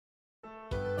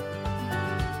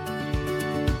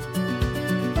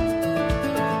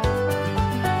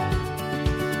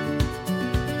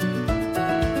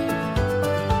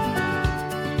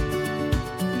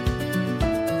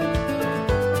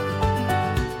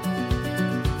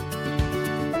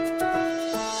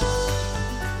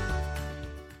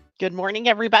Good morning,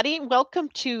 everybody. Welcome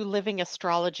to Living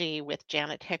Astrology with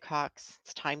Janet Hickox.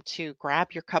 It's time to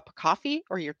grab your cup of coffee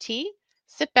or your tea,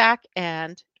 sit back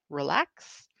and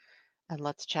relax, and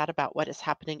let's chat about what is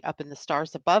happening up in the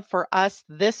stars above for us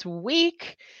this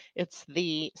week. It's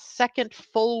the second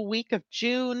full week of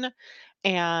June,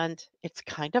 and it's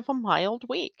kind of a mild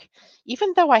week.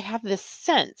 Even though I have this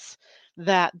sense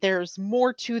that there's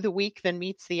more to the week than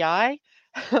meets the eye,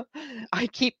 I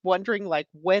keep wondering like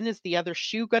when is the other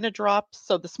shoe going to drop?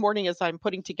 So this morning as I'm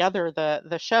putting together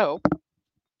the show,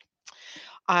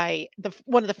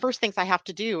 one of the first things I have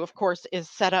to do, of course, is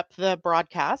set up the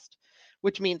broadcast,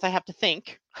 which means I have to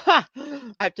think. I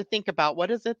have to think about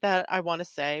what is it that I want to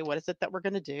say, what is it that we're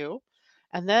going to do,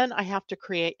 and then I have to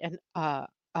create a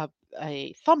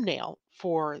a thumbnail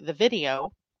for the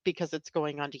video because it's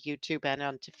going onto YouTube and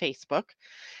onto Facebook.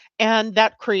 And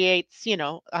that creates,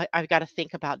 I've got to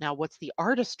think about now what's the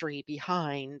artistry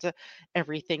behind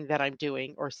everything that I'm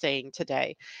doing or saying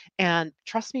today. And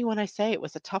trust me when I say it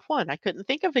was a tough one. I couldn't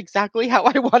think of exactly how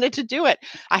I wanted to do it.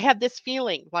 I had this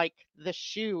feeling like the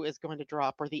shoe is going to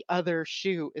drop or the other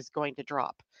shoe is going to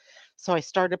drop. So I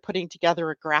started putting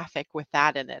together a graphic with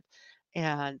that in it.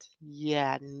 And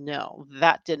yeah, no,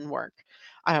 that didn't work.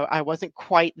 I wasn't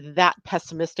quite that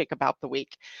pessimistic about the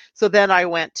week. So then I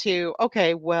went to,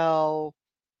 okay, well,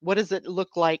 what does it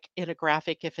look like in a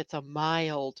graphic if it's a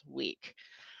mild week?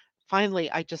 Finally,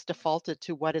 I just defaulted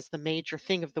to what is the major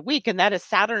thing of the week, and that is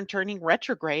Saturn turning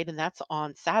retrograde, and that's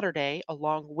on Saturday,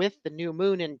 along with the new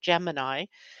moon in Gemini.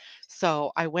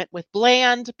 So I went with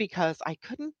bland because I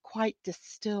couldn't quite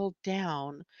distill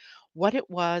down what it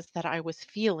was that I was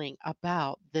feeling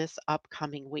about this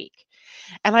upcoming week.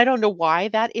 And I don't know why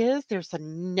that is. There's a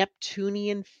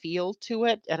Neptunian feel to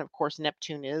it. And of course,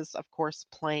 Neptune is, of course,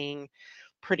 playing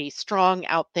pretty strong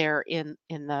out there in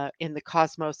the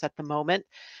cosmos at the moment.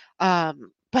 But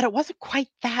it wasn't quite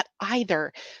that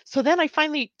either. So then I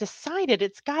finally decided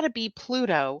it's got to be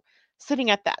Pluto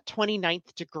sitting at that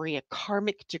 29th degree, a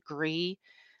karmic degree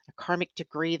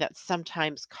that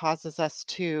sometimes causes us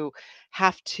to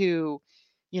have to,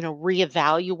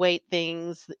 reevaluate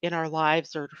things in our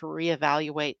lives or to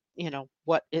reevaluate,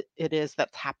 what it is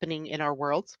that's happening in our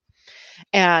worlds.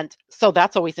 And so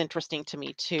that's always interesting to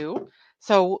me too.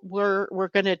 So we're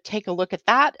going to take a look at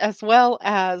that as well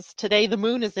as today the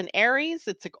moon is in Aries.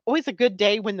 It's always a good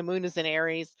day when the moon is in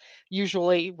Aries.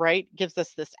 Usually, right, gives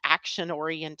us this action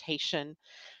orientation.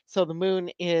 So the moon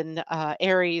in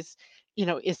Aries,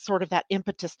 is sort of that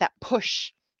impetus, that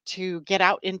push to get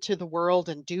out into the world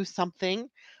and do something,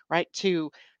 right?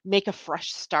 To make a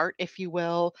fresh start, if you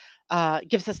will,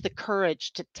 gives us the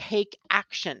courage to take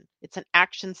action. It's an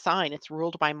action sign. It's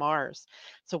ruled by Mars.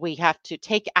 So we have to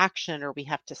take action or we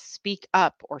have to speak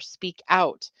up or speak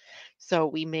out. So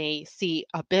we may see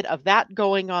a bit of that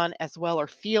going on as well or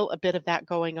feel a bit of that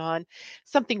going on.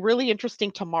 Something really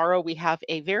interesting tomorrow, we have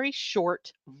a very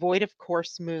short void of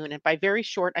course moon. And by very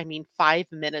short, I mean 5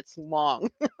 minutes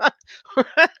long,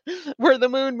 where the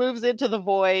moon moves into the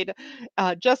void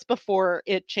just before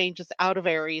it changes out of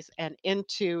Aries and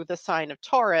into the sign of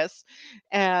Taurus.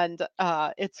 And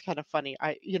it's kind of funny.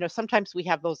 Sometimes we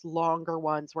have those longer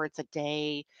ones where it's a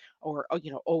day or,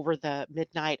 over the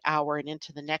midnight hour and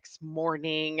into the next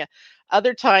morning.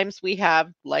 Other times we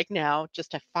have, like now,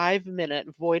 just a 5 minute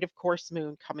void of course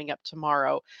moon coming up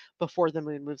tomorrow before the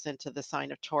moon moves into the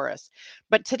sign of Taurus.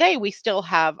 But today we still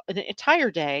have an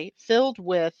entire day filled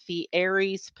with the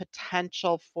Aries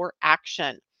potential for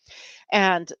action.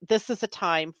 And this is a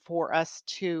time for us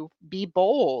to be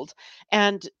bold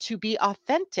and to be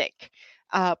authentic,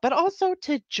 but also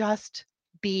to just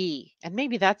be. And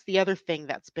maybe that's the other thing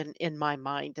that's been in my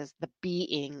mind is the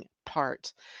being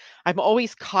part. I'm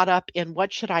always caught up in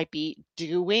what should I be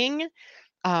doing?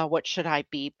 What should I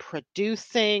be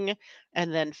producing?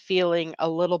 And then feeling a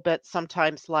little bit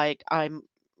sometimes like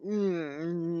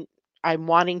mm, I'm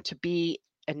wanting to be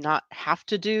and not have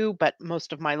to do, but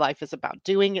most of my life is about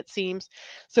doing, it seems.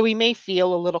 So we may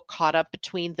feel a little caught up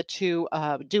between the two,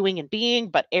 doing and being,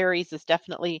 but Aries is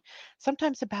definitely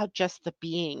sometimes about just the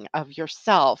being of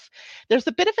yourself. There's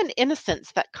a bit of an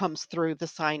innocence that comes through the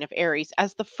sign of Aries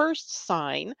as the first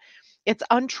sign. It's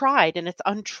untried and it's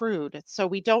untrued, so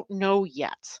we don't know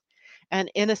yet.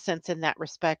 And innocence in that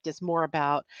respect is more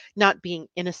about not being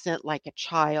innocent like a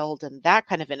child and that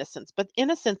kind of innocence, but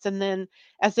innocence and then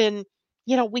as in,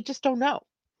 we just don't know.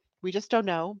 We just don't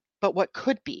know, but what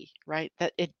could be, right?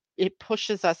 That it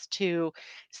pushes us to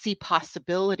see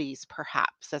possibilities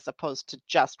perhaps as opposed to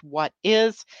just what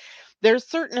is. There's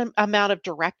certain amount of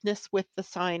directness with the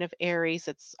sign of Aries.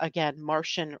 It's again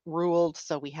Martian ruled,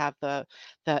 so we have the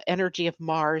energy of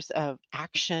Mars of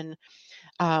action,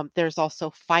 There's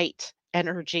also fight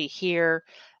energy here.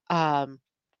 Um,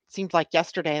 Seems like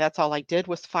yesterday that's all I did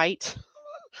was fight.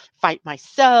 Fight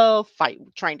myself, fight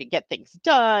trying to get things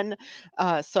done.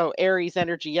 So Aries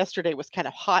energy yesterday was kind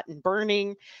of hot and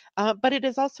burning, but it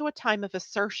is also a time of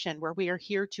assertion where we are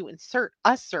here to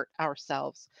assert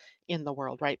ourselves in the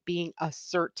world, right? Being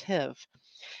assertive.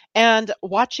 And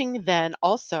watching then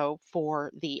also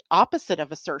for the opposite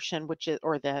of assertion, which is,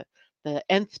 or the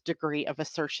nth degree of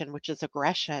assertion, which is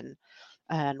aggression,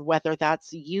 and whether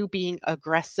that's you being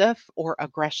aggressive or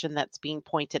aggression that's being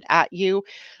pointed at you,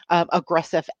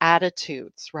 aggressive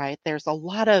attitudes, right? There's a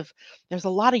lot of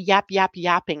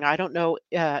yapping. I don't know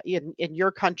in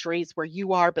your countries where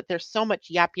you are, but there's so much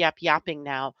yapping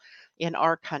now in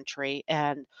our country,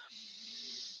 and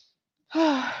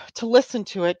to listen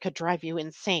to it could drive you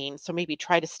insane. So maybe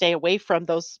try to stay away from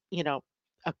those,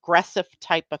 aggressive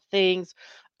type of things.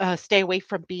 Stay away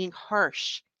from being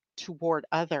harsh toward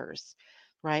others,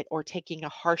 right? Or taking a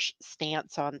harsh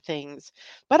stance on things.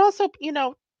 But also,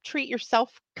 treat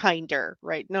yourself kinder,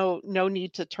 right? No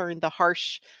need to turn the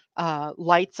harsh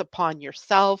lights upon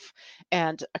yourself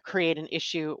and create an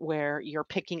issue where you're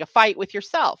picking a fight with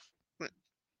yourself,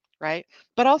 right?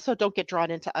 But also don't get drawn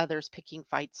into others picking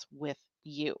fights with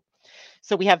you.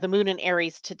 So we have the moon in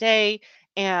Aries today,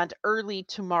 and early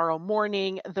tomorrow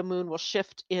morning, the moon will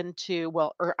shift into,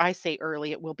 well, or I say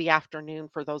early, it will be afternoon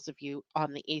for those of you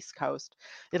on the East Coast.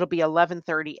 It'll be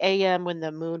 11:30 a.m. when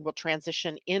the moon will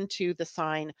transition into the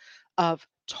sign of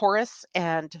Taurus,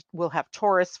 and we'll have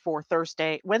Taurus for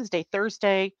Wednesday,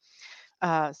 Thursday,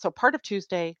 so part of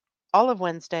Tuesday, all of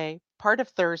Wednesday, part of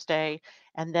Thursday,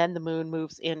 and then the moon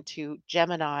moves into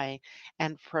Gemini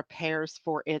and prepares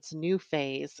for its new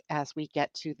phase as we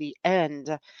get to the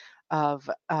end of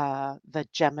the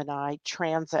Gemini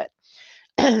transit.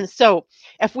 So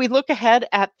if we look ahead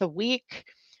at the week,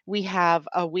 we have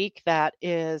a week that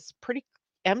is pretty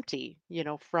empty,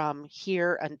 from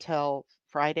here until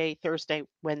Friday, Thursday,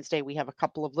 Wednesday. We have a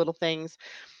couple of little things.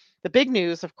 The big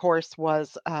news, of course,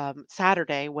 was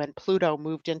Saturday when Pluto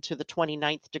moved into the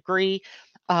 29th degree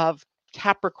of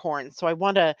Capricorn. So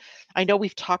I know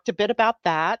we've talked a bit about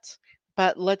that,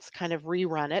 but let's kind of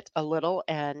rerun it a little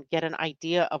and get an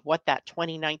idea of what that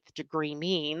 29th degree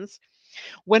means.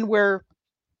 When we're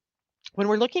when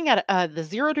we're looking at the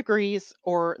 0 degrees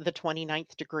or the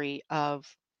 29th degree of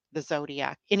the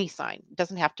zodiac, any sign, it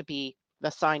doesn't have to be the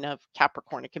sign of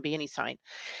Capricorn, it can be any sign.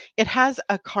 It has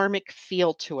a karmic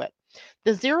feel to it.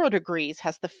 The 0 degrees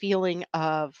has the feeling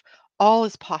of all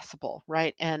is possible,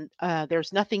 right? And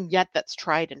there's nothing yet that's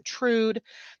tried and true.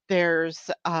 It's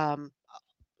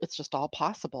just all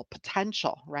possible,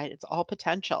 potential, right? It's all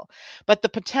potential. But the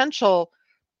potential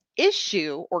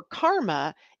issue or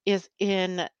karma is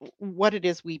in what it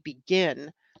is we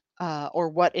begin. Or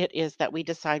what it is that we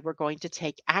decide we're going to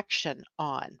take action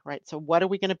on, right? So, what are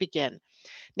we going to begin?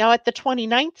 Now, at the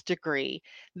 29th degree,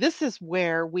 this is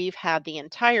where we've had the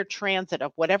entire transit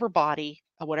of whatever body,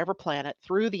 whatever planet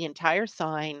through the entire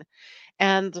sign,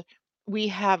 and we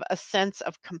have a sense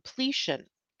of completion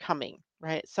coming,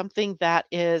 right? Something that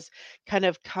is kind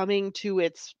of coming to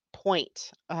its point,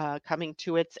 coming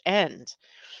to its end,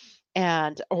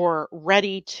 and or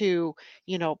ready to,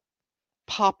 you know,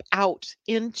 pop out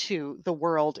into the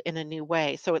world in a new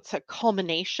way. So it's a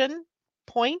culmination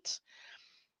point,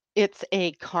 it's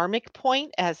a karmic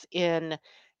point, as in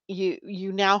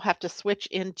you now have to switch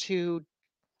into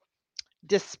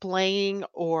displaying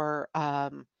or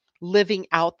living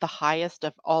out the highest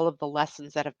of all of the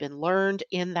lessons that have been learned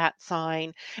in that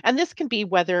sign. And this can be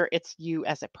whether it's you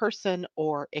as a person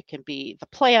or it can be the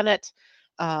planet.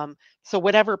 So,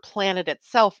 whatever planet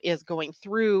itself is going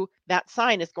through that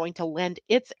sign is going to lend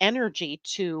its energy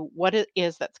to what it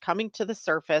is that's coming to the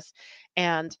surface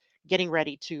and getting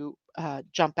ready to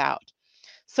jump out.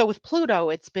 So with Pluto,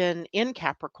 it's been in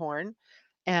Capricorn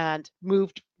and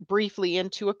moved briefly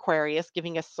into Aquarius,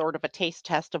 giving us sort of a taste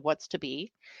test of what's to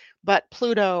be. But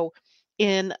Pluto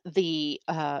in the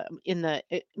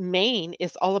main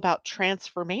is all about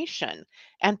transformation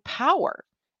and power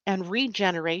and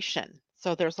regeneration.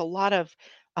 So there's a lot of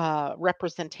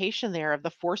representation there of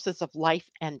the forces of life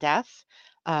and death,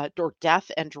 or death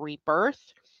and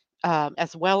rebirth,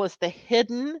 as well as the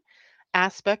hidden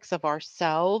aspects of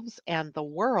ourselves and the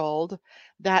world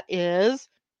that is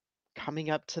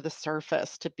coming up to the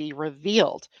surface to be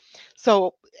revealed.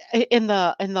 So in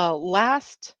the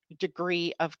last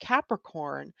degree of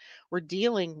Capricorn, we're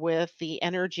dealing with the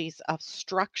energies of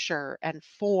structure and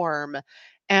form,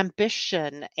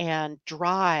 ambition and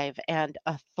drive and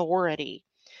authority.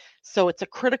 So it's a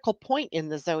critical point in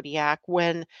the zodiac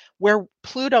where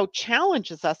Pluto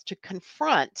challenges us to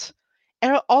confront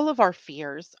all of our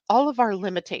fears, all of our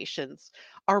limitations,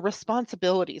 our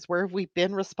responsibilities. Where have we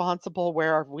been responsible?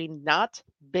 Where have we not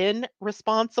been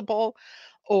responsible?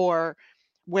 Or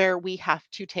where we have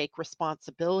to take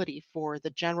responsibility for the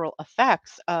general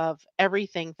effects of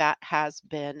everything that has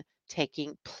been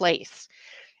taking place.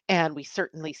 And we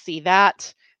certainly see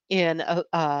that in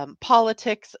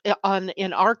politics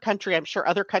in our country. I'm sure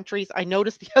other countries. I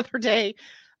noticed the other day,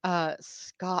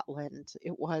 Scotland.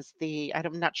 It was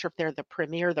I'm not sure if they're the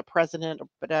premier, the president, or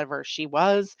whatever she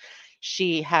was.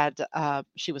 She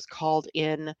was called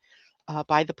in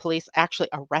by the police, actually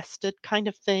arrested, kind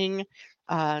of thing.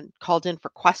 Called in for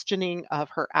questioning of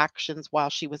her actions while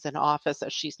she was in office,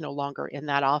 as she's no longer in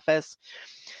that office.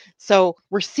 So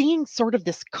we're seeing sort of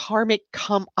this karmic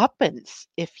comeuppance,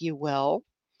 if you will,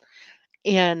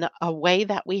 in a way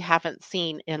that we haven't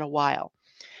seen in a while.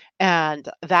 And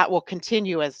that will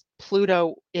continue as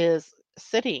Pluto is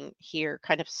sitting here,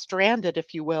 kind of stranded,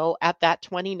 if you will, at that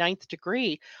 29th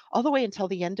degree, all the way until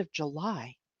the end of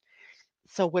July.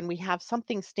 So when we have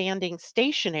something standing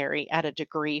stationary at a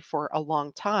degree for a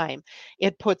long time,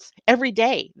 it puts every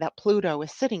day that Pluto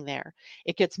is sitting there,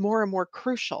 it gets more and more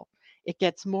crucial. It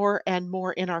gets more and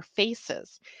more in our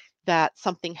faces that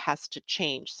something has to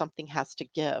change, something has to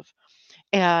give.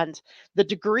 And the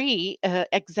degree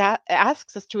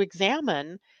asks us to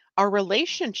examine our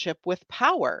relationship with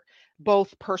power,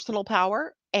 both personal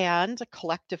power and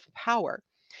collective power.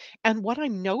 And what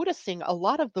I'm noticing, a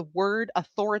lot of the word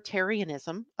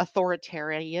authoritarianism,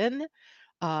 authoritarian,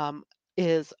 um,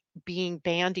 is being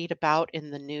bandied about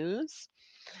in the news.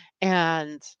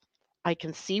 And I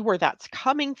can see where that's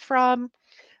coming from,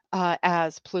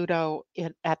 as Pluto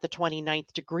at the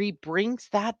 29th degree brings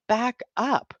that back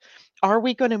up. Are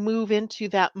we going to move into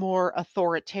that more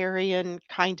authoritarian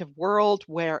kind of world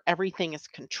where everything is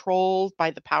controlled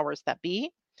by the powers that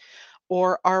be?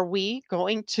 Or are we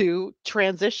going to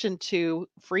transition to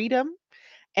freedom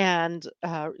and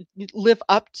live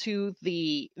up to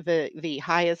the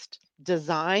highest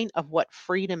design of what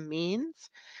freedom means,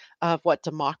 of what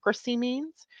democracy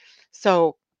means?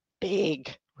 So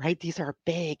big, right? These are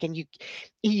big, and you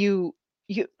you.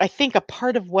 I think a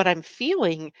part of what I'm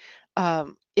feeling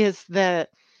is the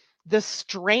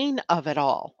strain of it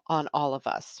all on all of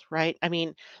us, right? I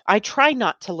mean, I try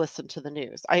not to listen to the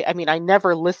news. I mean, I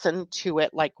never listen to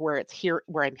it like where it's here,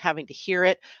 where I'm having to hear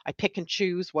it. I pick and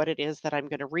choose what it is that I'm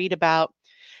going to read about.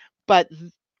 But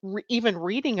even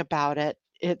reading about it,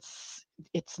 it's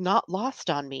not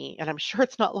lost on me, and I'm sure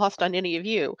it's not lost on any of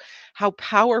you, how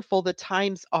powerful the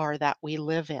times are that we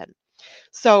live in.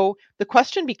 So the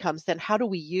question becomes then, how do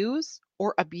we use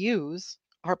or abuse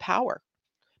our power?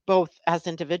 Both as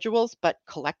individuals, but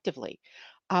collectively.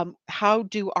 How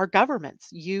do our governments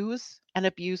use and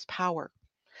abuse power?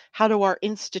 How do our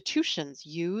institutions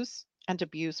use and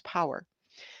abuse power?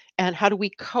 And how do we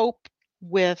cope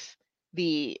with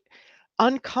the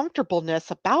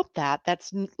uncomfortableness about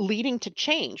that's leading to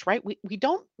change, right? We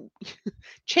don't,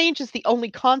 change is the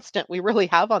only constant we really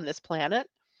have on this planet.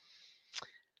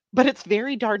 But it's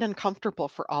very darn uncomfortable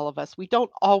for all of us. We don't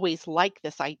always like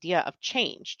this idea of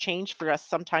change. Change for us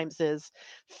sometimes is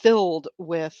filled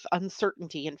with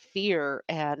uncertainty and fear,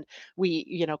 and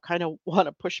we, kind of want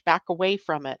to push back away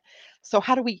from it. So,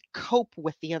 how do we cope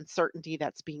with the uncertainty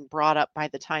that's being brought up by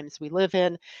the times we live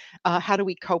in? How do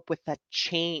we cope with that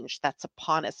change that's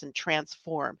upon us and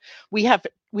transform? We have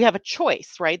a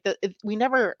choice, right? We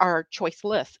never are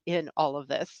choiceless in all of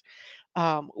this.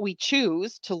 We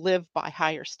choose to live by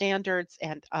higher standards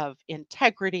and of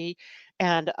integrity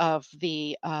and of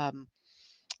the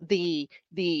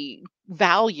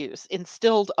values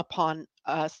instilled upon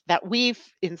us that we've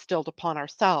instilled upon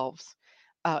ourselves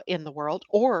in the world,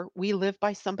 or we live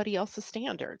by somebody else's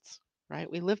standards, right?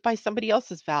 We live by somebody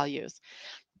else's values.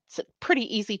 It's a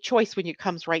pretty easy choice when it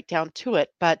comes right down to it,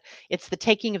 but it's the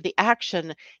taking of the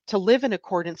action to live in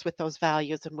accordance with those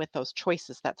values and with those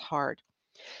choices that's hard.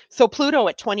 So Pluto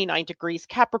at 29 degrees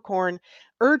Capricorn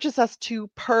urges us to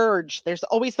purge. There's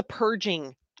always the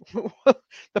purging.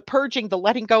 The purging, the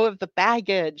letting go of the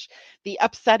baggage, the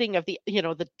upsetting of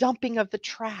the dumping of the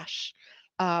trash,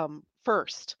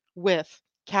 first with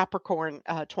Capricorn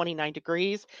 29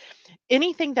 degrees.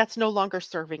 Anything that's no longer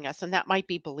serving us, and that might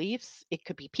be beliefs, it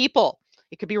could be people,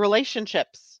 it could be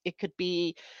relationships, it could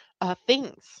be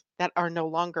things that are no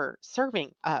longer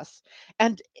serving us.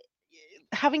 And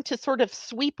having to sort of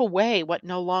sweep away what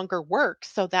no longer works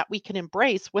so that we can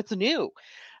embrace what's new,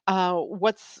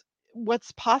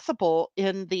 what's possible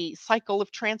in the cycle of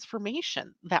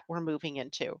transformation that we're moving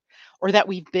into, or that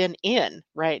we've been in,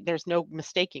 right? There's no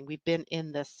mistaking, we've been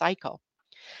in this cycle.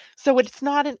 So it's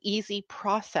not an easy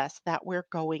process that we're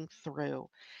going through.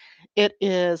 It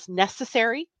is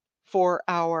necessary for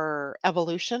our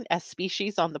evolution as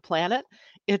species on the planet.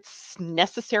 It's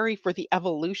necessary for the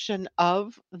evolution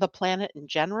of the planet in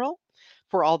general,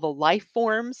 for all the life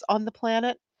forms on the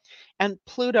planet. And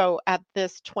Pluto at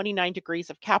this 29 degrees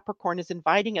of Capricorn is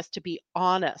inviting us to be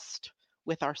honest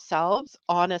with ourselves,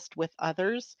 honest with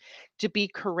others, to be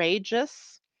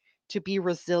courageous, to be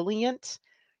resilient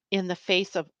in the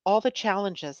face of all the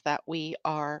challenges that we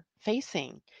are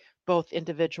facing, both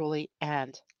individually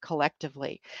and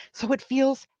collectively. So it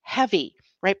feels heavy,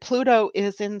 right? Pluto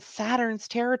is in Saturn's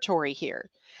territory here.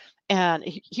 And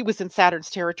he was in Saturn's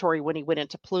territory when he went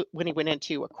into when he went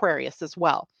into Aquarius as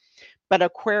well. But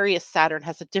Aquarius Saturn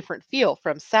has a different feel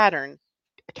from Saturn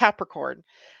Capricorn.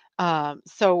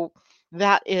 So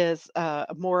that is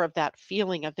more of that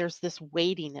feeling of there's this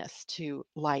weightiness to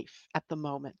life at the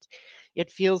moment. It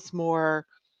feels more,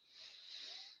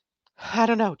 I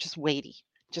don't know, just weighty.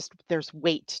 Just there's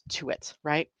weight to it,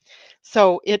 right?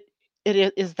 So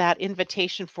is that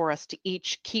invitation for us to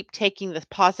each keep taking the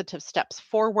positive steps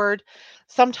forward.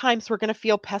 Sometimes we're going to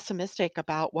feel pessimistic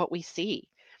about what we see.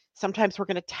 Sometimes we're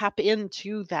going to tap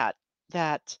into that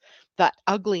that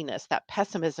ugliness, that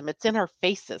pessimism. It's in our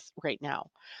faces right now.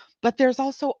 But there's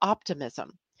also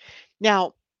optimism.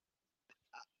 Now,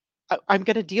 I'm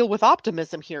going to deal with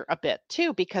optimism here a bit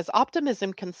too, because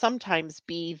optimism can sometimes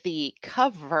be the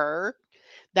cover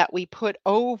that we put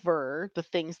over the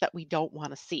things that we don't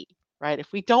want to see, right?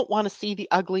 If we don't want to see the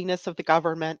ugliness of the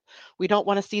government, we don't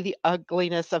want to see the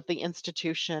ugliness of the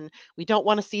institution, we don't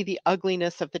want to see the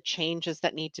ugliness of the changes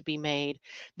that need to be made,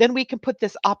 then we can put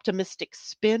this optimistic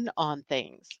spin on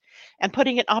things. And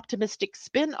putting an optimistic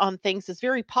spin on things is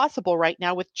very possible right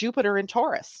now with Jupiter in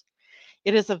Taurus.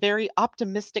 It is a very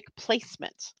optimistic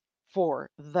placement for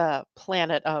the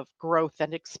planet of growth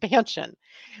and expansion.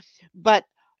 But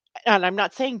and I'm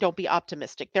not saying don't be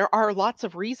optimistic. There are lots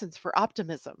of reasons for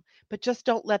optimism, but just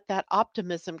don't let that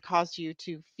optimism cause you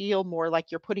to feel more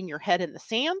like you're putting your head in the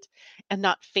sand and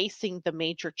not facing the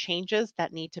major changes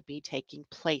that need to be taking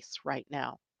place right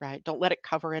now, right? Don't let it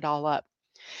cover it all up.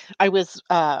 I was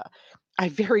I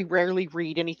very rarely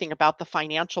read anything about the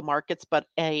financial markets, but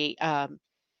an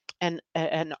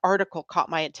article caught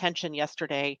my attention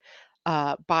yesterday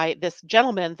by this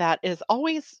gentleman that is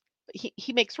always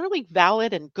he makes really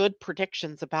valid and good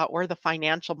predictions about where the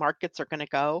financial markets are going to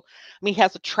go. I mean, he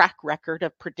has a track record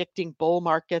of predicting bull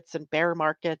markets and bear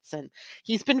markets, and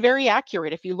he's been very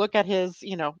accurate. If you look at his,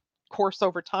 course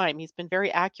over time, he's been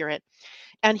very accurate.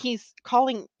 And he's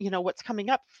calling, what's coming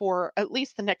up for at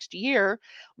least the next year,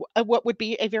 what would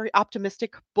be a very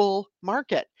optimistic bull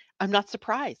market. I'm not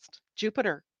surprised.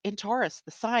 Jupiter in Taurus,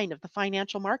 the sign of the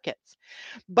financial markets.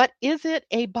 But is it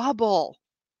a bubble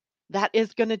that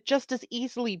is going to just as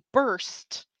easily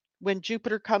burst when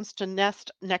Jupiter comes to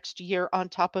nest next year on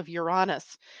top of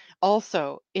Uranus,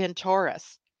 also in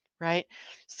Taurus, right?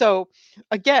 So,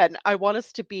 again, I want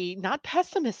us to be not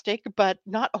pessimistic, but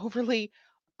not overly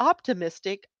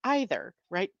optimistic either,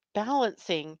 right?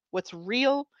 Balancing what's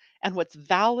real and what's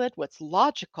valid, what's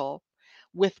logical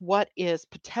with what is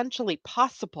potentially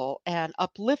possible and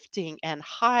uplifting and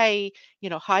high,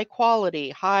 high quality,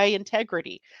 high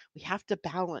integrity. We have to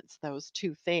balance those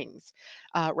two things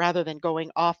rather than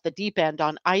going off the deep end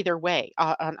on either way,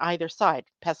 on either side,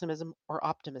 pessimism or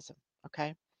optimism.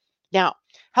 Okay. Now,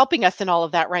 helping us in all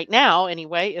of that right now,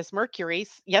 anyway, is Mercury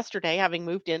yesterday having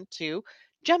moved into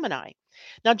Gemini.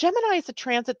 Now, Gemini is a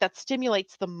transit that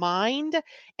stimulates the mind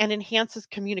and enhances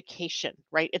communication,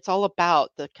 right? It's all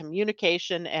about the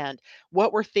communication and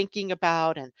what we're thinking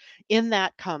about. And in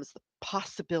that comes the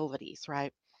possibilities,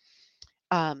 right?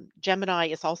 Gemini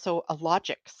is also a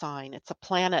logic sign. It's a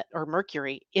planet, or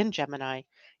Mercury in Gemini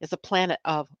is a planet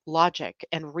of logic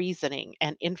and reasoning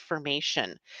and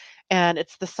information. And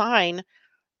it's the sign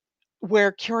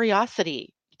where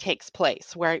curiosity takes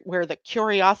place, where the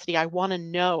curiosity, I want to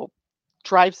know,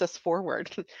 drives us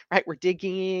forward, right? We're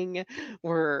digging,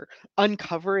 we're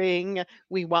uncovering,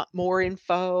 we want more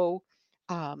info.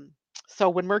 Um, so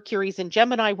when Mercury's in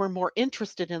Gemini, we're more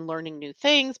interested in learning new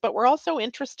things, but we're also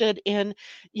interested in,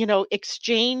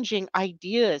 exchanging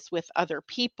ideas with other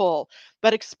people.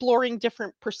 But exploring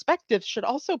different perspectives should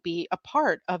also be a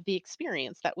part of the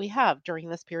experience that we have during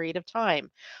this period of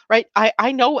time, right?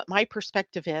 I know what my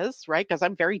perspective is, right? Because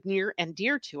I'm very near and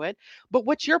dear to it. But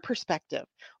what's your perspective?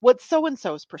 What's so and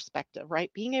so's perspective,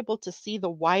 right? Being able to see the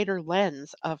wider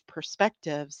lens of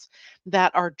perspectives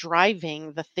that are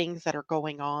driving the things that are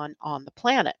going on the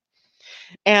planet.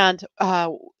 And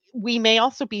we may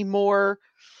also be more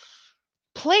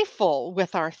playful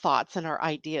with our thoughts and our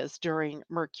ideas during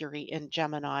Mercury in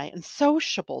Gemini and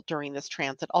sociable during this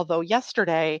transit. Although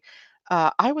yesterday,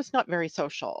 I was not very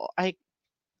social.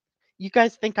 You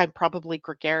guys think I'm probably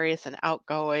gregarious and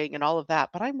outgoing and all of that,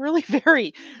 but I'm really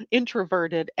very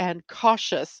introverted and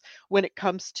cautious when it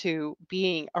comes to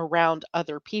being around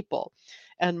other people.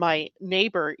 And my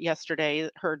neighbor yesterday,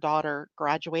 her daughter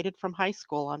graduated from high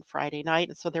school on Friday night.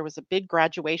 And so there was a big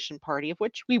graduation party of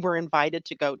which we were invited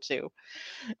to go to.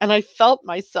 And I felt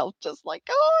myself just like,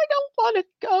 "Oh, I don't wanna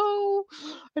go.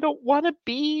 I don't wanna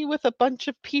be with a bunch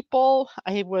of people."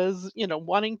 I was,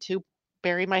 wanting to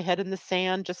bury my head in the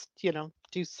sand, just,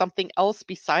 do something else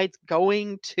besides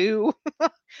going to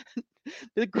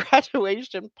the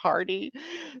graduation party.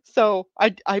 So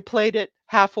I played it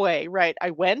halfway, right?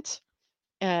 I went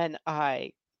and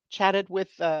I chatted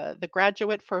with the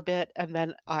graduate for a bit, and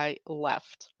then I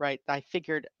left, right? I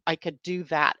figured I could do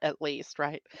that at least,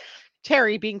 right?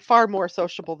 Terry, being far more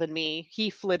sociable than me,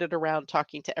 he flitted around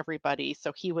talking to everybody,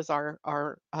 so he was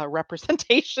our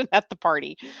representation at the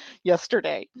party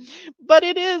yesterday. But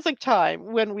it is a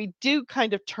time when we do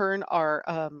kind of turn our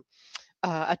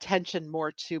attention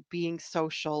more to being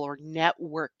social or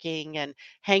networking and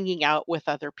hanging out with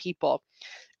other people.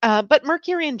 But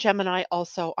Mercury and Gemini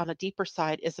also on a deeper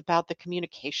side is about the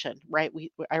communication, right?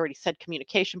 I already said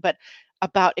communication, but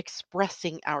about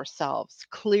expressing ourselves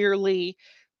clearly,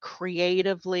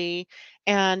 creatively,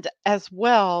 and as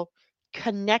well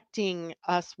connecting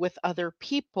us with other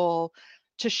people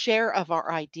to share of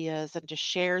our ideas and to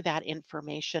share that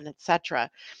information,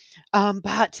 etc.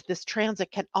 But this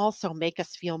transit can also make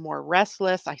us feel more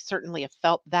restless. I certainly have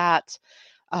felt that.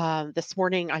 This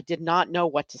morning, I did not know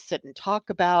what to sit and talk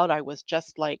about. I was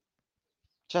just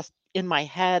in my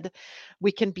head.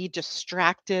 We can be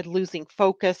distracted, losing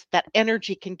focus. That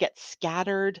energy can get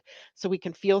scattered. So we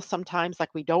can feel sometimes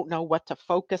like we don't know what to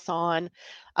focus on.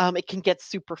 It can get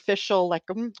superficial, like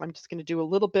I'm just going to do a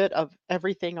little bit of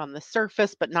everything on the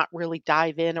surface, but not really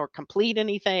dive in or complete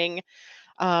anything.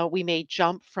 We may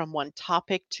jump from one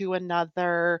topic to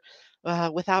another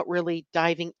without really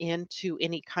diving into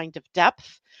any kind of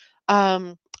depth.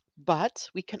 Um, but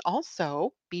we can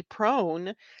also be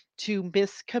prone to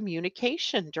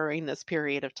miscommunication during this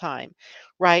period of time,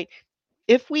 right?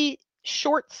 If we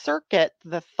short circuit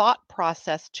the thought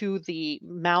process to the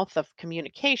mouth of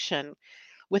communication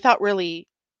without really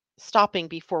stopping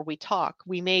before we talk,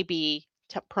 we may be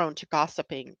prone to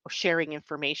gossiping or sharing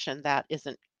information that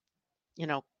isn't, you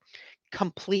know,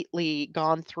 completely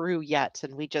gone through yet,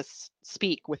 and we just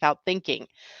speak without thinking.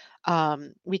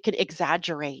 We could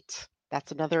exaggerate.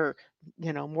 That's another,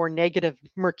 more negative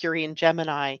Mercury and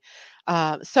Gemini.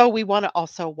 So we want to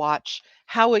also watch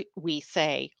how we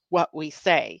say what we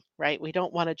say, right? We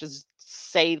don't want to just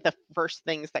say the first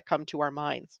things that come to our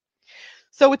minds.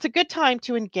 So it's a good time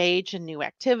to engage in new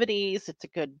activities. It's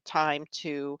a good time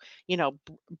to,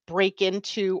 break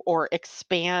into or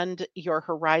expand your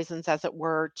horizons, as it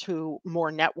were, to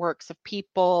more networks of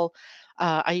people.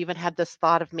 I even had this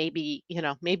thought of maybe,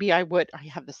 I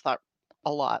have this thought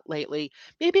a lot lately.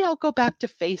 Maybe I'll go back to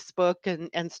Facebook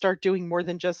and start doing more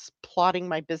than just plotting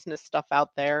my business stuff out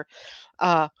there.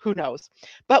 Who knows?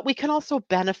 But we can also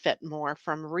benefit more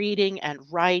from reading and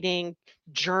writing,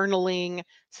 journaling,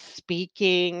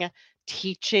 speaking,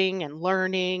 teaching and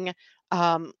learning,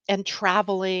 and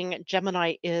traveling.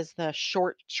 Gemini is the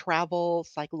short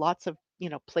travels, like lots of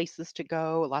places to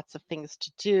go, lots of things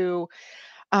to do.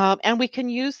 And we can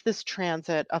use this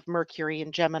transit of Mercury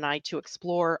and Gemini to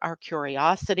explore our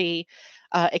curiosity,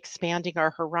 expanding our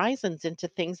horizons into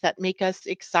things that make us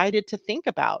excited to think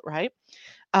about, right?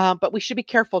 But we should be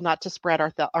careful not to spread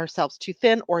ourselves too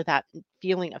thin, or that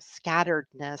feeling of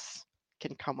scatteredness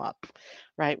can come up,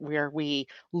 right? Where we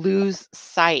lose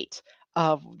sight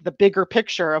of the bigger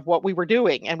picture of what we were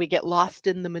doing and we get lost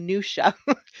in the minutia.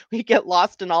 We get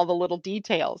lost in all the little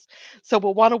details. So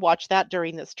we'll want to watch that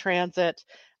during this transit.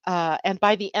 And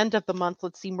by the end of the month,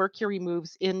 let's see, Mercury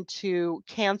moves into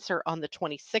Cancer on the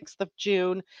 26th of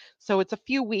June. So it's a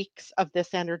few weeks of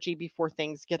this energy before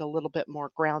things get a little bit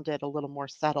more grounded, a little more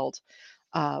settled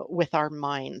with our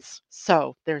minds.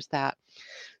 So there's that.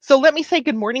 So let me say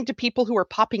good morning to people who are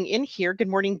popping in here. Good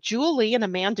morning, Julie and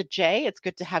Amanda J. It's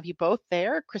good to have you both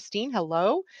there. Christine,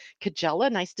 hello.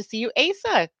 Kajella, nice to see you.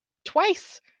 Asa,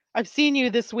 twice. I've seen you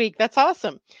this week. That's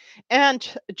awesome. And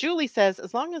Julie says,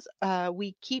 as long as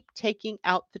we keep taking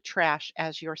out the trash,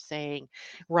 as you're saying,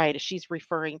 right, as she's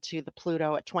referring to the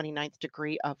Pluto at 29th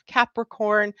degree of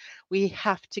Capricorn, we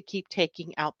have to keep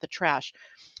taking out the trash.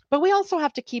 But we also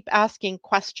have to keep asking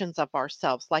questions of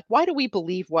ourselves, like, why do we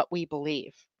believe what we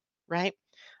believe? Right?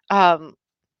 Um,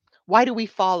 Why do we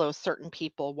follow certain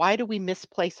people? Why do we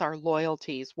misplace our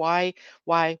loyalties? Why?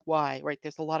 Right?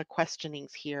 There's a lot of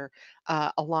questionings here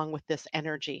along with this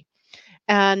energy.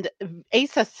 And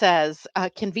Asa says,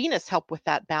 can Venus help with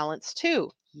that balance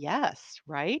too? Yes,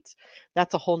 right?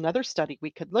 That's a whole nother study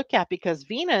we could look at because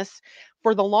Venus,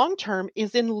 for the long term,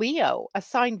 is in Leo, a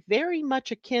sign very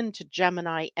much akin to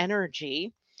Gemini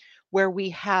energy, where we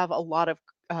have a lot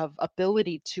of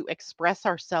ability to express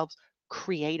ourselves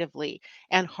creatively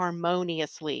and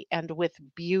harmoniously and with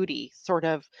beauty, sort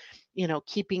of,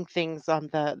 keeping things on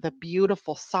the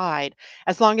beautiful side,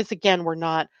 as long as again we're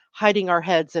not hiding our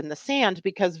heads in the sand,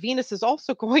 because Venus is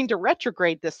also going to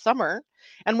retrograde this summer.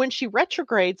 And when she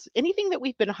retrogrades, anything that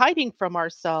we've been hiding from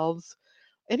ourselves,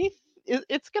 any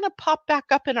it's going to pop back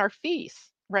up in our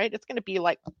face, right? It's going to be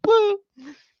like, woo,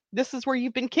 this is where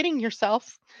you've been kidding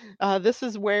yourself. This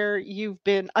is where you've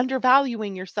been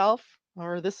undervaluing yourself,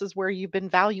 or this is where you've been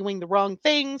valuing the wrong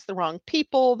things, the wrong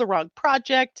people, the wrong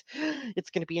project. It's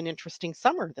going to be an interesting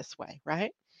summer this way,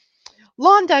 right?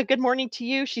 Londa, good morning to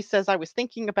you. She says, I was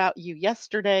thinking about you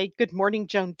yesterday. Good morning,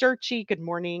 Joan Durchie. Good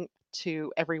morning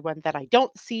to everyone that I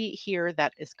don't see here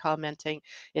that is commenting.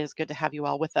 It is good to have you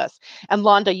all with us. And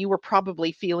Londa, you were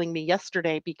probably feeling me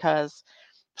yesterday because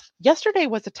yesterday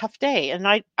was a tough day, and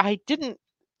I didn't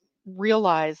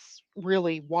realize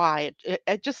really why.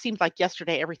 It just seemed like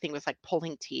yesterday everything was like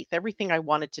pulling teeth. Everything I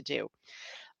wanted to do,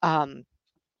 um,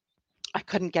 I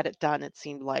couldn't get it done, it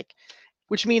seemed like,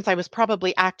 which means I was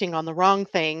probably acting on the wrong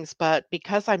things. But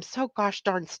because I'm so gosh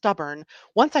darn stubborn,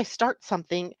 once I start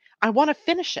something, I want to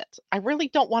finish it. I really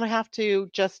don't want to have to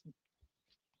just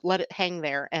let it hang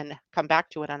there and come back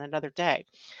to it on another day.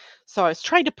 So I was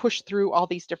trying to push through all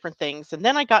these different things, and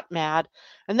then I got mad.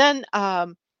 And then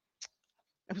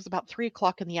it was about 3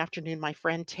 o'clock in the afternoon. My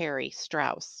friend Terry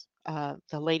Strauss,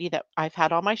 the lady that I've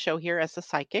had on my show here as a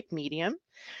psychic medium,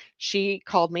 she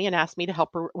called me and asked me to help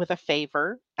her with a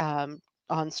favor on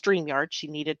StreamYard. She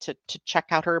needed to check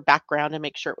out her background and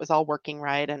make sure it was all working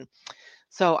right. And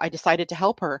so I decided to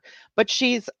help her. But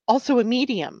she's also a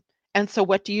medium. And so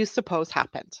what do you suppose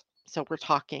happened? So we're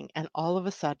talking, and all of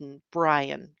a sudden,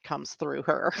 Brian comes through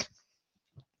her.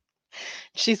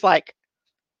 She's like,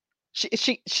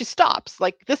 she stops.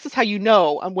 Like, this is how you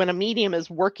know when a medium is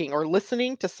working or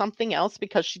listening to something else,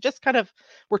 because she just kind of,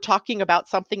 we're talking about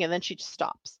something and then she just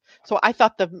stops. So I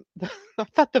thought the I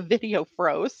thought the video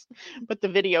froze, but the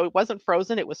video wasn't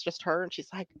frozen. It was just her, and she's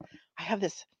like, I have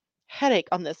this headache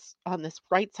on this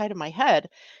right side of my head.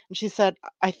 And she said,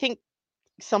 I think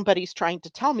somebody's trying to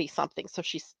tell me something. So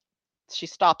she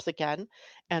stops again,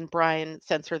 and Brian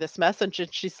sends her this message,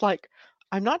 and she's like,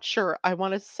 I'm not sure I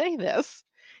want to say this.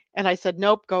 And I said,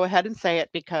 nope, go ahead and say it,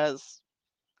 because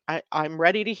I'm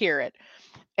ready to hear it.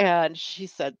 And she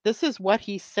said, this is what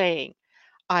he's saying.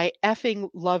 I effing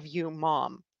love you,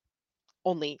 mom.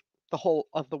 Only the whole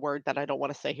of the word that I don't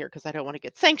want to say here, because I don't want to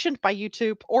get sanctioned by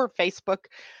YouTube or Facebook.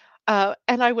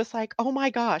 And I was like, oh my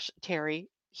gosh, Terry,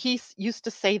 used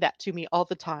to say that to me all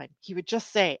the time. He would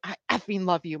just say, I effing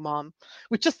love you, mom,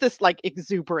 with just this like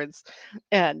exuberance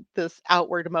and this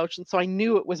outward emotion. So I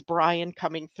knew it was Brian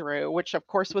coming through, which of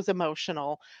course was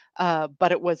emotional,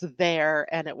 but it was there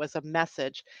and it was a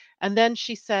message. And then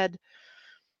she said,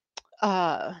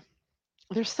 uh,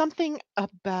 there's something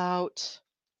about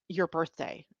your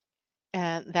birthday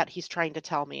and that he's trying to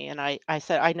tell me. And I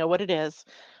said, I know what it is.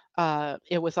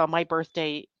 It was on my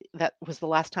birthday. That was the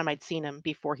last time I'd seen him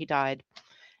before he died.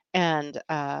 And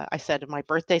I said, my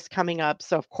birthday's coming up.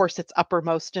 So, of course, it's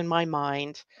uppermost in my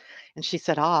mind. And she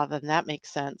said, ah, then that makes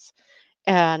sense.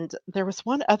 And there was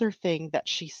one other thing that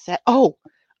she said. Oh.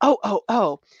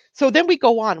 So then we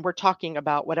go on. We're talking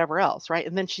about whatever else, right?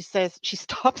 And then she says, she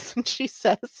stops and she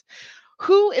says,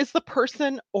 who is the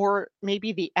person or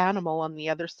maybe the animal on the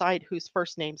other side whose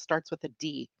first name starts with a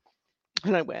D?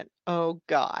 And I went, "Oh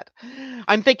God."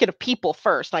 I'm thinking of people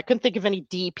first. I couldn't think of any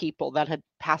D people that had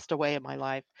passed away in my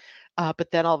life.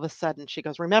 But then all of a sudden she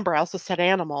goes, remember, I also said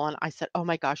animal. And I said, oh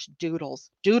my gosh,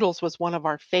 Doodles. Doodles was one of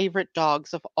our favorite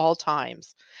dogs of all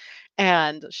times.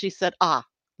 And she said, ah,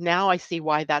 now I see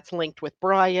why that's linked with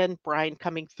Brian. Brian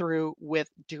coming through with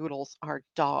Doodles, our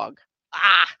dog.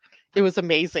 Ah, it was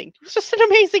amazing. It was just an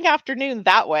amazing afternoon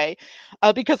that way,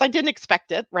 because I didn't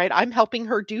expect it, right? I'm helping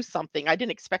her do something. I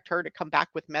didn't expect her to come back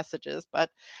with messages, but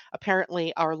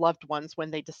apparently our loved ones,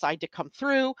 when they decide to come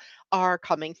through, are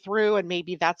coming through, and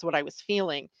maybe that's what I was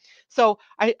feeling. So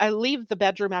I leave the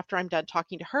bedroom after I'm done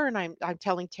talking to her, and I'm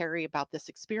telling Terry about this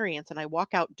experience, and I walk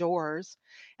outdoors,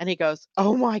 and he goes,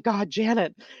 "Oh my God,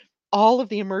 Janet, all of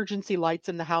the emergency lights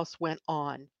in the house went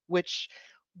on," which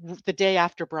the day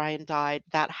after Brian died,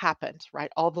 that happened,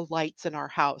 right? All the lights in our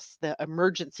house, the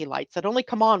emergency lights that only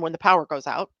come on when the power goes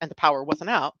out, and the power wasn't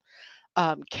out,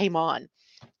 came on.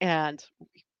 And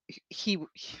he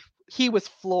he was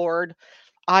floored.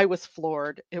 I was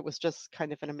floored. It was just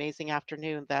kind of an amazing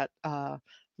afternoon that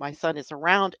my son is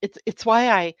around. It's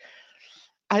why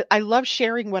I love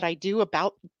sharing what I do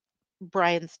about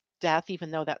Brian's death,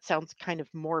 even though that sounds kind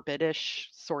of morbidish,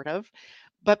 sort of,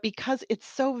 but because it's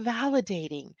so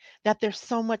validating that there's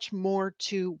so much more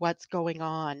to what's going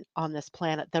on this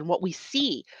planet than what we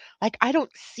see. Like, I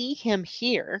don't see him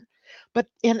here, but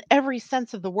in every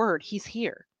sense of the word, he's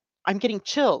here. I'm getting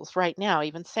chills right now,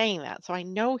 even saying that. So I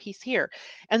know he's here.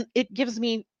 And it gives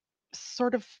me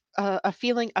sort of a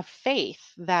feeling of faith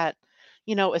that,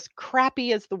 as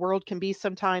crappy as the world can be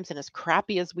sometimes, and as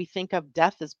crappy as we think of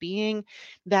death as being,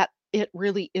 that it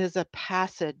really is a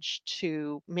passage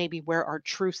to maybe where our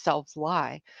true selves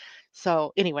lie.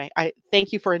 So anyway, I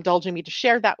thank you for indulging me to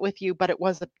share that with you. But it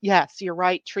was yes, you're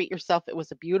right. Treat yourself. It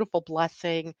was a beautiful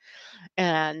blessing.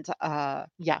 And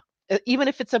yeah, even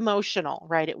if it's emotional,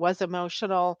 right? It was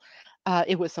emotional.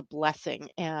 It was a blessing.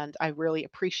 And I really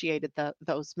appreciated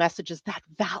those messages, that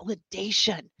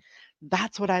validation.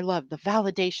 That's what I love, the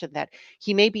validation that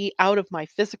he may be out of my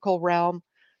physical realm.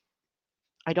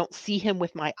 I don't see him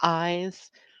with my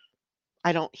eyes.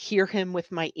 I don't hear him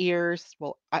with my ears.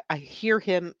 Well, I hear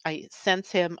him, I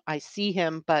sense him, I see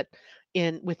him, but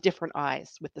in with different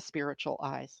eyes, with the spiritual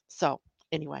eyes. So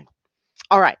anyway,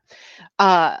 all right.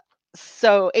 Uh,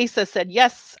 so Asa said,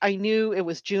 yes, I knew it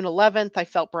was June 11th. I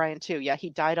felt Brian too. Yeah, he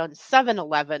died on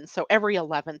 7/11. So every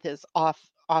 11th is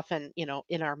often,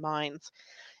 in our minds.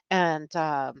 And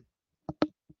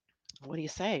what do you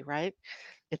say, right?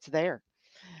 It's there.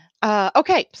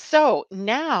 Okay, so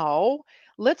now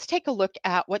let's take a look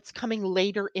at what's coming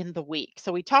later in the week.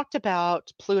 So we talked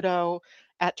about Pluto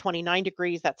at 29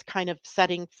 degrees. That's kind of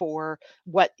setting for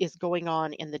what is going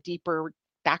on in the deeper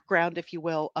background, if you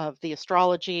will, of the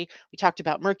astrology. We talked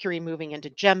about Mercury moving into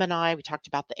Gemini. We talked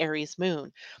about the Aries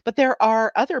moon. But there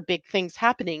are other big things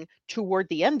happening toward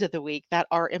the end of the week that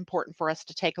are important for us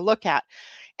to take a look at.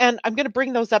 And I'm going to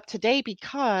bring those up today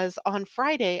because on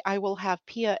Friday, I will have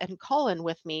Pia and Colin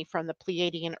with me from the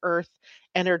Pleiadian Earth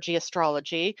Energy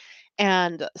Astrology.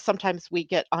 And sometimes we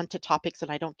get onto topics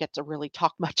and I don't get to really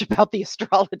talk much about the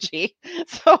astrology.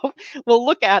 So we'll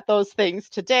look at those things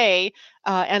today.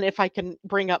 And if I can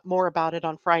bring up more about it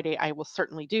on Friday, I will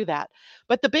certainly do that.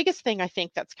 But the biggest thing I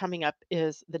think that's coming up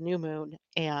is the new moon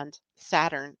and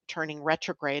Saturn turning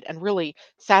retrograde. And really,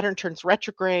 Saturn turns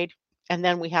retrograde and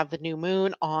then we have the new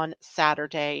moon on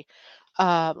Saturday.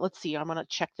 Let's see, I'm going to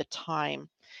check the time.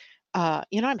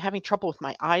 I'm having trouble with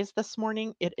my eyes this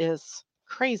morning. It is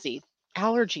crazy.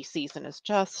 Allergy season is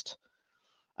just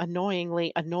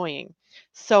annoyingly annoying.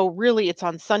 So really, it's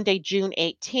on Sunday, June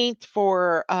 18th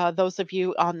for those of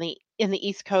you in the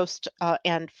East Coast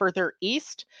and further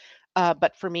east.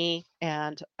 But for me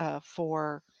and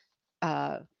for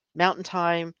uh, Mountain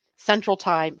Time, Central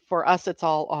Time, for us, it's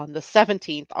all on the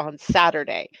 17th on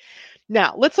Saturday.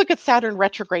 Now, let's look at Saturn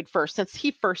retrograde first. Since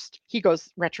he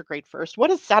goes retrograde first. What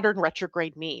does Saturn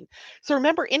retrograde mean? So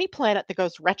remember, any planet that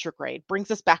goes retrograde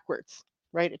brings us backwards,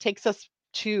 right? It takes us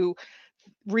to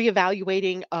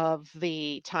reevaluating of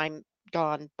the time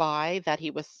gone by that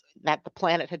the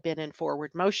planet had been in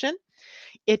forward motion.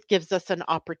 It gives us an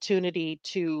opportunity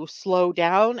to slow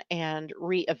down and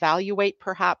reevaluate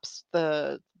perhaps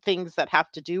the things that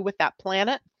have to do with that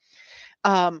planet.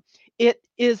 um, it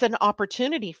is an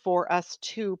opportunity for us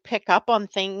to pick up on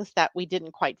things that we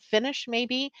didn't quite finish,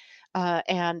 maybe,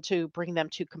 and to bring them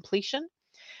to completion.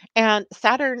 And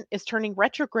Saturn is turning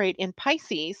retrograde in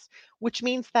Pisces, which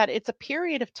means that it's a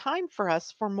period of time for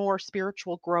us for more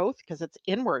spiritual growth because it's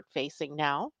inward facing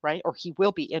now, right? Or he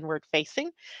will be inward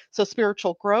facing. So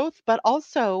spiritual growth, but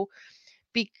also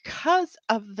because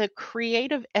of the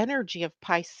creative energy of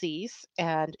Pisces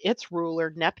and its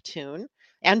ruler, Neptune,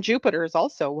 and Jupiter is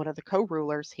also one of the co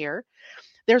rulers here.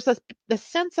 There's the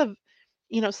sense of,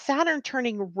 Saturn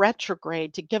turning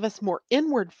retrograde to give us more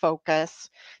inward focus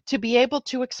to be able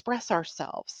to express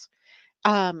ourselves.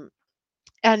 Um,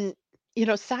 and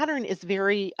Saturn is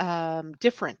very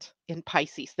different in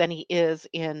Pisces than he is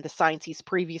in the signs he's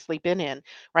previously been in,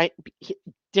 right?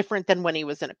 Different than when he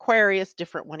was in Aquarius,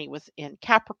 different when he was in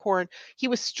Capricorn. He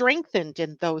was strengthened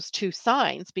in those two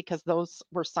signs because those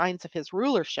were signs of his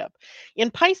rulership.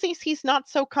 In Pisces, he's not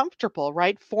so comfortable,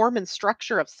 right? Form and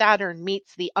structure of Saturn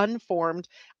meets the unformed,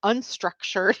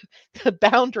 unstructured, the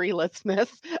boundarylessness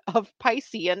of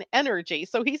Piscean energy.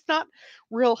 So he's not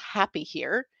real happy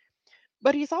here,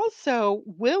 but he's also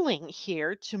willing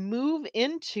here to move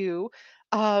into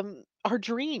our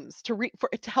dreams to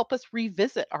help us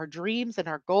revisit our dreams and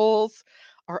our goals,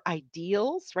 our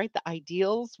ideals, right? The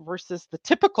ideals versus the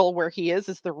typical where he is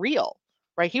the real,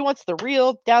 right? He wants the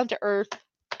real down to earth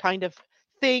kind of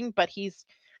thing, but he's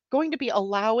going to be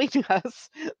allowing us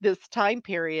this time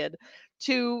period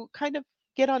to kind of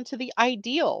get onto the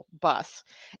ideal bus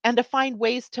and to find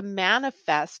ways to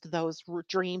manifest those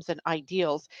dreams and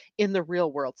ideals in the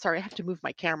real world. Sorry, I have to move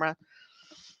my camera.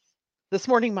 This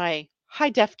morning, my high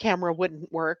def camera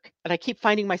wouldn't work, and I keep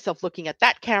finding myself looking at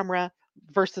that camera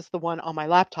versus the one on my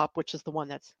laptop, which is the one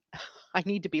that's I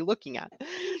need to be looking at.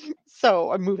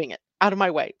 So I'm moving it out of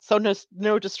my way. So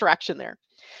no distraction there.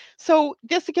 So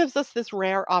this gives us this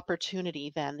rare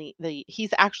opportunity then.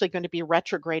 He's actually going to be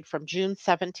retrograde from June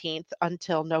 17th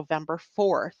until November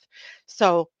 4th.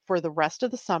 So for the rest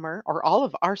of the summer, or all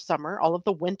of our summer, all of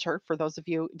the winter for those of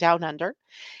you down under,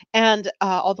 and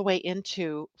all the way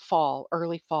into fall,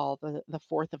 early fall, the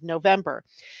 4th of November.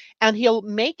 And he'll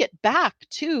make it back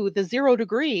to the 0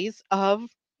 degrees of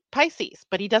Pisces,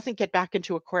 but he doesn't get back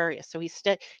into Aquarius. So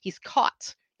he's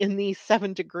caught in these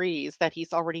 7 degrees that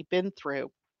he's already been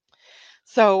through.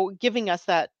 So giving us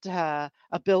that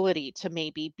ability to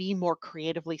maybe be more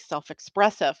creatively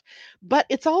self-expressive. But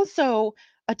it's also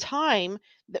a time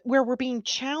where we're being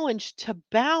challenged to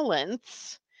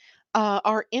balance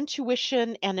our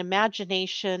intuition and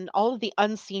imagination, all of the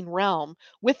unseen realm,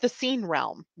 with the seen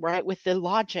realm, right? With the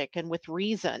logic and with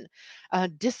reason,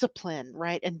 discipline,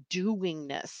 right? And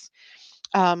doingness.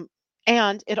 Um,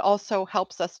 and it also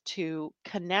helps us to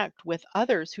connect with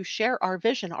others who share our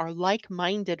vision, our like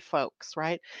minded folks,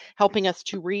 right? Helping us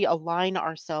to realign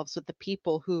ourselves with the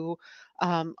people who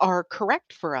are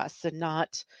correct for us and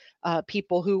not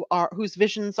people whose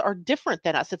visions are different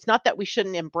than us. It's not that we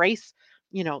shouldn't embrace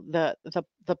the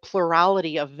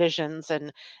plurality of visions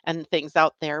and things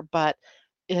out there, but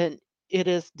it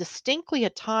is distinctly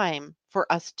a time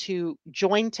for us to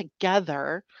join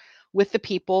together with the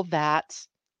people that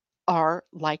are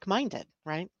like-minded,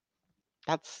 right?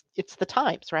 It's the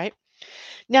times, right?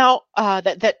 Now,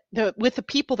 with the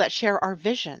people that share our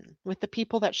vision, with the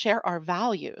people that share our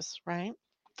values, right?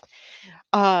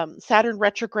 Saturn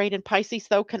retrograde in Pisces,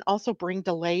 though, can also bring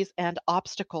delays and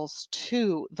obstacles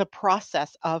to the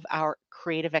process of our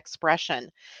creative expression,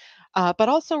 but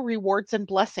also rewards and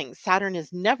blessings. Saturn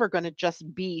is never going to just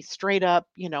be straight up,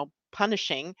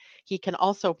 punishing. He can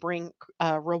also bring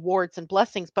rewards and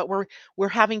blessings, but we're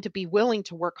having to be willing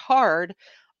to work hard,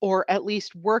 or at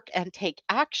least work and take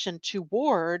action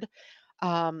toward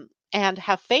and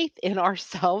have faith in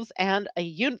ourselves and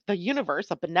the universe,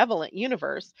 a benevolent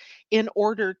universe, in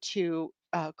order to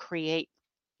create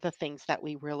the things that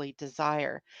we really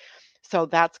desire. So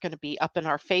that's going to be up in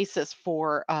our faces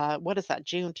for what is that?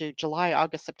 June to July,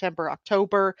 August, September,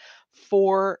 October,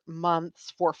 4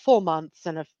 months, 4 full months,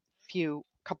 and a few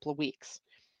couple of weeks.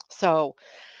 So,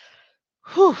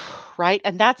 whew, right?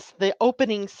 And that's the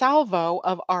opening salvo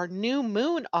of our new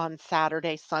moon on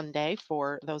Saturday, Sunday,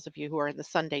 for those of you who are in the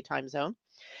Sunday time zone.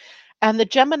 And the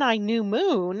Gemini new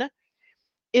moon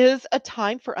is a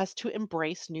time for us to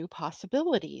embrace new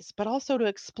possibilities, but also to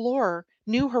explore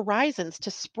new horizons,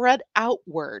 to spread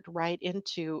outward, right,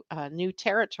 into new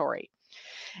territory.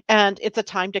 And it's a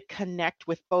time to connect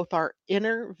with both our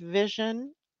inner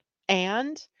vision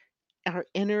and our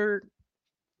inner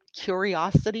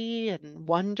curiosity and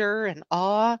wonder and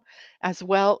awe, as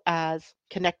well as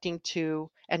connecting to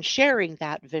and sharing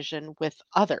that vision with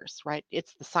others, right?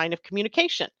 It's the sign of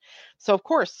communication. So, of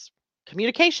course,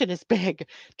 communication is big,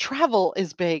 travel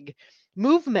is big,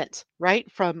 movement,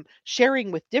 right? From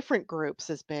sharing with different groups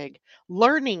is big,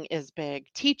 learning is big,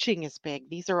 teaching is big.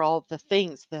 These are all the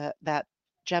things that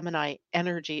Gemini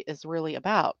energy is really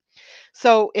about.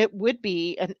 So it would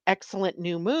be an excellent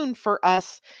new moon for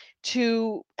us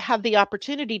to have the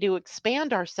opportunity to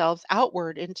expand ourselves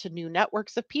outward into new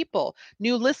networks of people,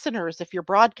 new listeners if you're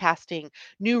broadcasting,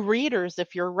 new readers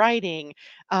if you're writing,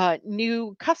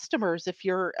 new customers if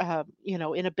you're,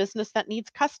 in a business that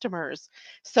needs customers.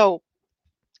 So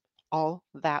all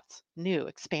that's new,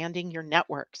 expanding your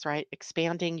networks, right?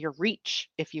 Expanding your reach,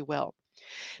 if you will.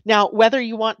 Now, whether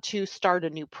you want to start a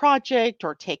new project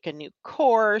or take a new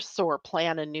course or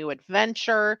plan a new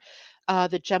adventure,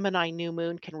 the Gemini new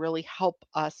moon can really help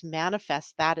us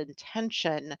manifest that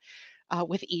intention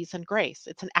with ease and grace.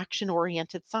 It's an action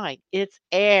oriented sign, it's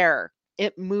air,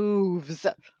 it moves,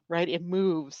 right? It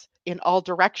moves in all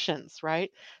directions, right?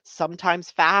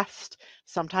 Sometimes fast,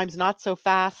 sometimes not so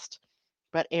fast,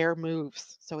 but air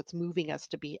moves. So it's moving us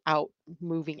to be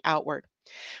moving outward.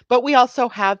 But we also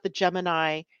have the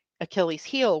Gemini Achilles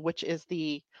heel, which is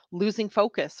the losing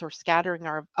focus or scattering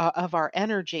of our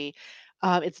energy.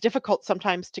 It's difficult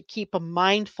sometimes to keep a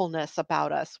mindfulness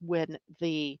about us when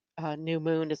the new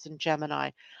moon is in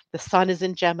Gemini. The sun is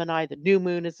in Gemini, the new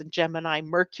moon is in Gemini,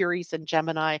 Mercury's in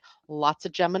Gemini, lots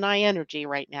of Gemini energy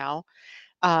right now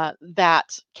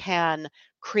that can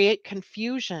create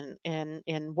confusion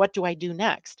in what do I do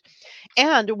next.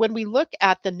 And when we look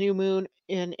at the new moon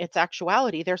in its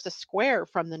actuality, there's a square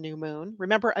from the new moon.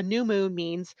 Remember, a new moon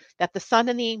means that the sun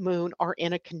and the moon are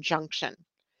in a conjunction,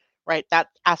 right? That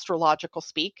astrological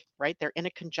speak, right? They're in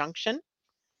a conjunction.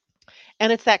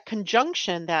 And it's that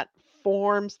conjunction that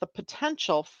forms the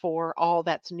potential for all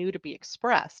that's new to be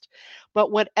expressed.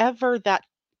 But whatever that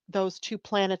those two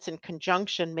planets in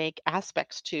conjunction make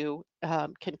aspects to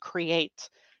can create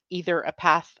either a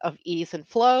path of ease and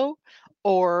flow,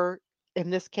 or in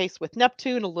this case with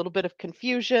Neptune, a little bit of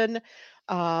confusion,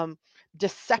 um,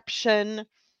 deception,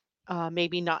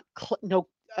 maybe not no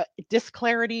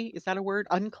disclarity. Is that a word?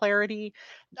 Unclarity.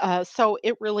 So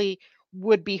it really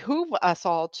would behoove us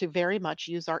all to very much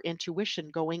use our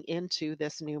intuition going into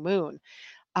this new moon,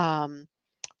 um,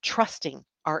 trusting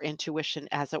our intuition,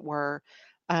 as it were,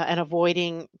 and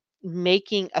avoiding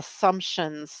making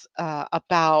assumptions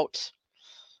about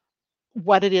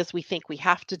what it is we think we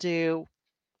have to do.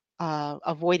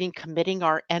 Avoiding committing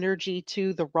our energy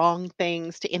to the wrong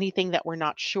things, to anything that we're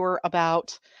not sure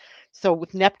about. So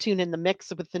with Neptune in the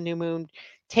mix with the new moon,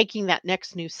 taking that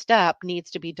next new step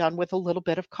needs to be done with a little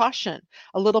bit of caution,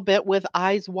 a little bit with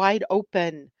eyes wide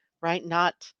open, right?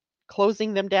 Not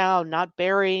closing them down, not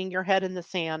burying your head in the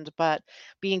sand, but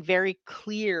being very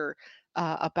clear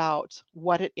about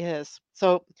what it is.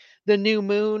 So the new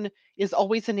moon is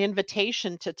always an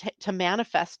invitation to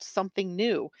manifest something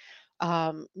new.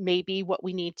 Maybe what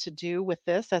we need to do with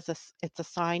this as it's a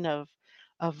sign of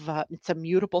it's a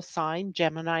mutable sign,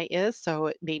 Gemini is, so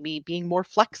it may be being more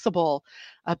flexible,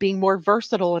 being more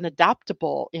versatile and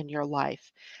adaptable in your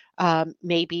life.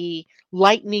 Maybe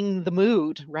lightening the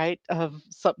mood, right? Of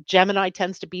some, Gemini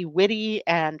tends to be witty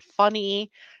and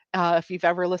funny. If you've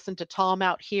ever listened to Tom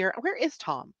out here, where is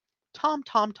Tom? Tom.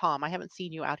 I haven't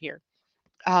seen you out here.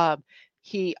 Um,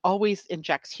 he always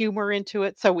injects humor into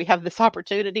it. So we have this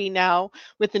opportunity now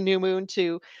with the new moon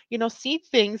to, see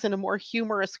things in a more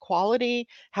humorous quality,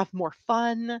 have more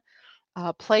fun,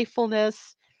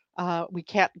 playfulness. We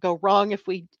can't go wrong if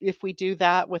we do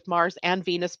that with Mars and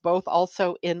Venus both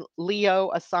also in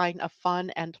Leo, a sign of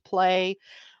fun and play.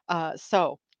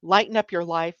 So lighten up your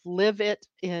life, live it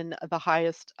in the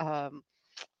highest of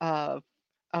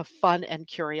of fun and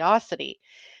curiosity.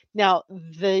 Now,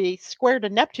 the square to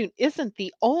Neptune isn't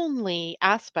the only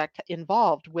aspect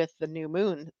involved with the new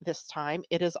moon this time.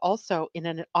 It is also in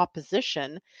an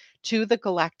opposition to the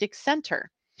galactic center.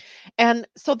 And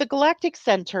so the galactic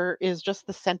center is just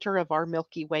the center of our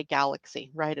Milky Way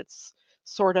galaxy, right? It's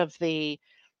sort of the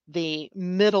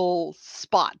middle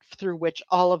spot through which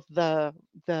all of the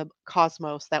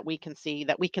cosmos that we can see,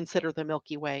 that we consider the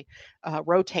Milky Way,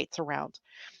 rotates around.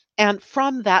 And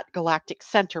from that galactic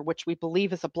center, which we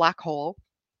believe is a black hole,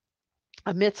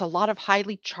 emits a lot of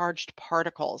highly charged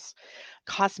particles,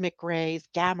 cosmic rays,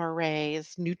 gamma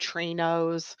rays,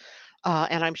 neutrinos,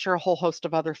 and I'm sure a whole host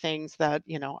of other things that,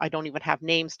 I don't even have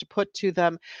names to put to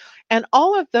them. And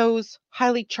all of those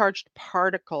highly charged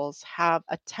particles have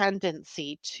a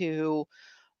tendency to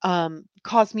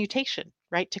cause mutation,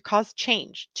 right? To cause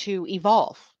change, to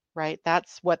evolve, right?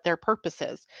 That's what their purpose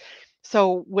is.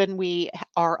 So when we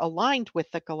are aligned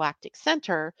with the galactic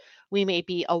center, we may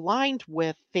be aligned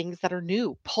with things that are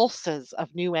new, pulses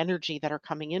of new energy that are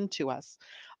coming into us,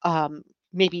 um,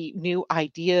 maybe new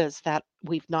ideas that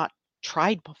we've not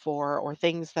tried before, or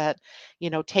things that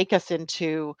take us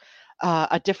into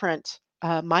a different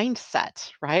mindset,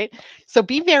 right? So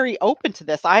be very open to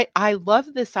this. I love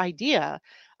this idea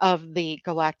of the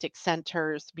galactic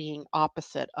centers being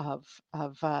opposite of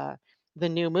the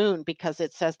new moon, because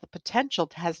it says the potential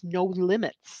has no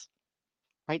limits,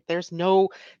 right? There's no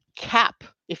cap,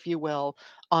 if you will,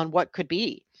 on what could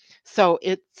be. So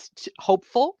it's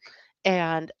hopeful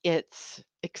and it's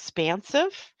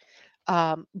expansive,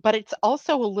 but it's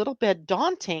also a little bit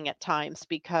daunting at times,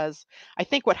 because I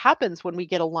think what happens when we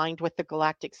get aligned with the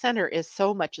galactic center is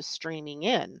so much is streaming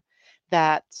in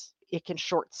that it can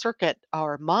short circuit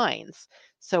our minds.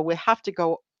 So we have to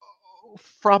go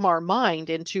from our mind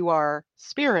into our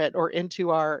spirit or into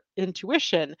our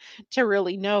intuition to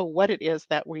really know what it is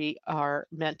that we are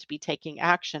meant to be taking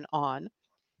action on.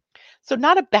 So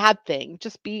not a bad thing,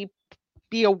 just be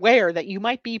aware that you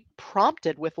might be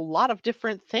prompted with a lot of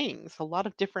different things, a lot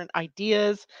of different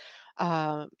ideas,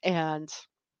 and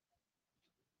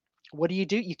what do?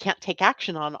 You can't take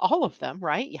action on all of them,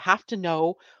 right? You have to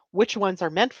know which ones are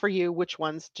meant for you, which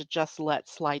ones to just let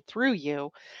slide through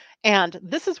you. And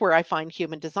this is where I find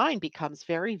human design becomes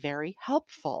very, very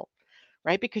helpful,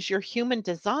 right? Because your human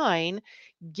design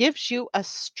gives you a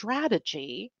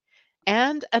strategy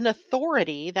and an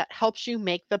authority that helps you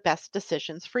make the best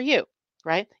decisions for you,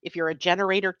 right? If you're a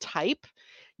generator type,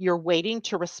 you're waiting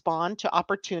to respond to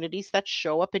opportunities that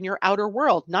show up in your outer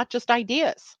world, not just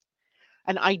ideas.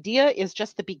 An idea is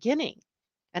just the beginning.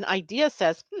 An idea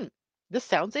says, this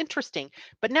sounds interesting,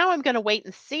 but now I'm going to wait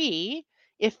and see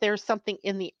if there's something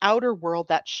in the outer world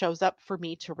that shows up for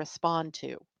me to respond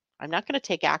to. I'm not going to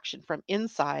take action from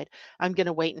inside. I'm going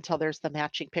to wait until there's the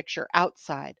matching picture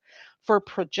outside. For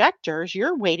projectors,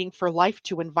 you're waiting for life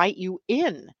to invite you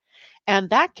in.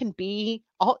 And that can be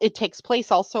all, it takes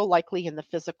place also likely in the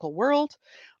physical world,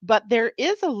 but there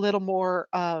is a little more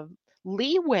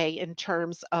leeway in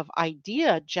terms of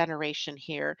idea generation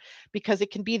here because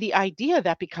it can be the idea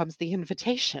that becomes the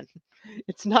invitation.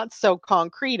 It's not so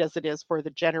concrete as it is for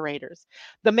the generators.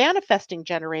 The manifesting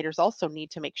generators also need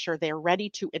to make sure they're ready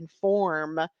to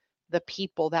inform the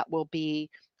people that will be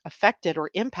affected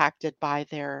or impacted by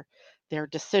their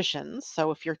decisions.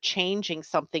 So if you're changing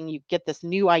something, you get this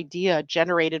new idea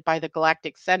generated by the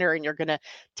galactic center and you're going to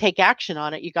take action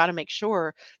on it, you got to make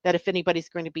sure that if anybody's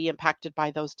going to be impacted by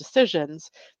those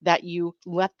decisions, that you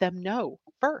let them know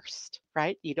first,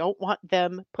 right? You don't want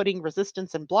them putting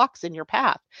resistance and blocks in your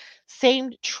path.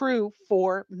 Same true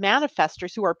for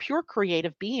manifestors who are pure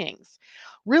creative beings.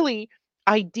 Really,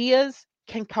 ideas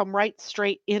can come right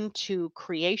straight into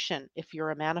creation if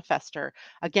you're a manifester.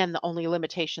 Again, the only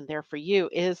limitation there for you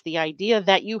is the idea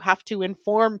that you have to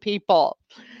inform people.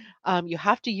 You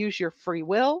have to use your free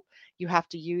will, you have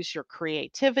to use your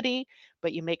creativity,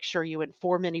 but you make sure you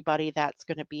inform anybody that's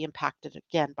going to be impacted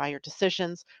again by your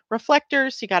decisions.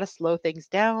 Reflectors, you got to slow things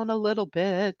down a little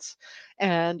bit,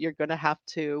 and you're going to have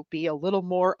to be a little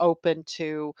more open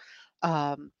to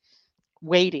um,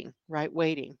 waiting, right?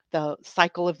 Waiting. The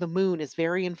cycle of the moon is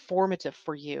very informative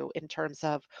for you in terms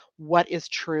of what is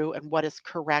true and what is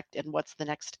correct and what's the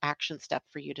next action step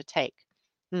for you to take.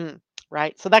 Hmm,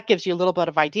 right? So that gives you a little bit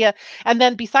of idea. And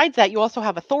then besides that, you also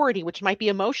have authority, which might be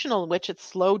emotional, in which it's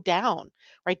slowed down,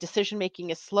 right? Decision making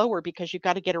is slower because you've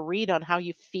got to get a read on how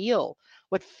you feel,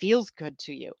 what feels good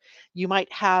to you. You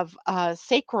might have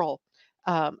sacral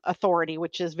authority,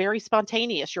 which is very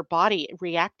spontaneous, your body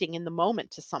reacting in the moment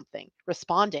to something,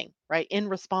 responding, right? In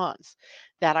response.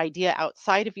 That idea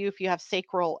outside of you, if you have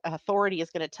sacral authority, is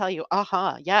going to tell you,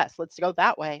 yes, let's go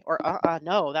that way, or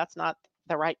no, that's not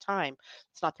the right time.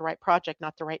 It's not the right project,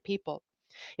 not the right people.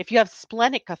 If you have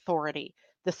splenic authority,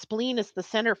 the spleen is the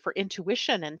center for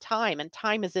intuition and time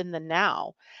is in the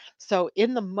now. So,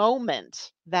 in the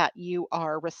moment that you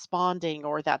are responding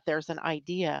or that there's an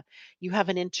idea, you have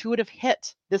an intuitive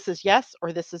hit. This is yes,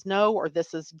 or this is no, or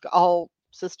this is all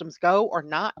systems go or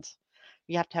not.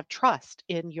 You have to have trust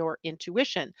in your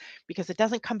intuition because it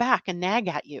doesn't come back and nag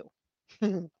at you.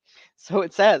 So,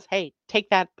 it says, hey, take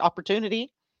that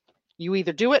opportunity. You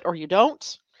either do it or you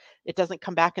don't. It doesn't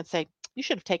come back and say, you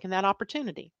should have taken that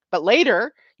opportunity. But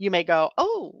later you may go,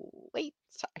 oh, wait,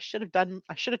 I should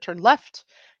have turned left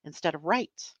instead of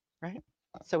right?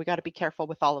 So we got to be careful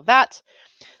with all of that.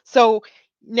 So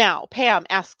now Pam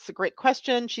asks a great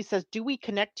question. She says, do we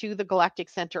connect to the galactic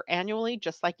center annually,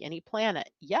 just like any planet?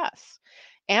 Yes,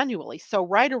 annually. So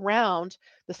right around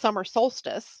the summer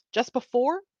solstice, just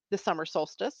before the summer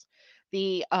solstice,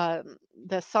 the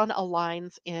sun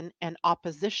aligns in an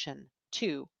opposition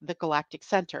to the galactic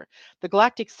center. The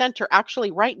galactic center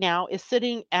actually right now is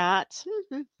sitting at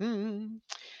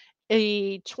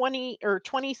a 20 or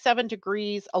 27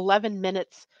 degrees 11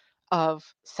 minutes of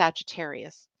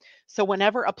Sagittarius. So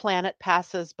whenever a planet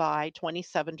passes by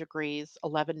 27 degrees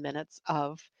 11 minutes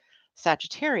of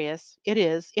Sagittarius, it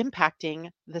is impacting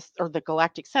this, or the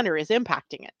galactic center is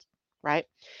impacting it, right?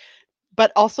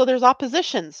 But also there's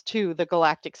oppositions to the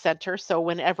galactic center. So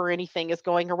whenever anything is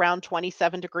going around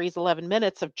 27 degrees 11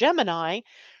 minutes of Gemini,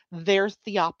 there's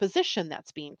the opposition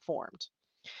that's being formed.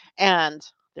 And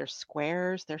there's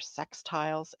squares, there's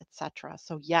sextiles, etc.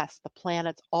 So yes, the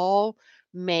planets all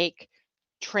make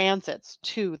transits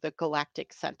to the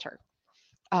galactic center.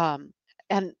 And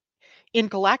in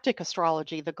galactic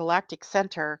astrology, the galactic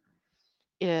center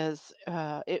is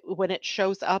when it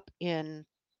shows up in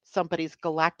somebody's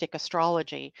galactic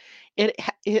astrology,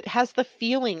 it has the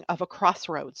feeling of a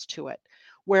crossroads to it,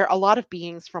 where a lot of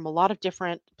beings from a lot of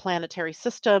different planetary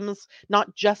systems,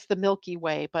 not just the Milky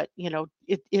Way, but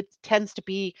it tends to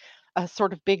be a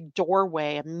sort of big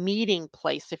doorway, a meeting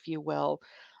place, if you will,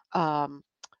 um,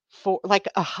 for like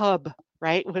a hub,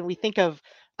 right? When we think of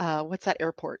what's that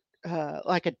airport?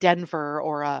 like a Denver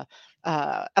or a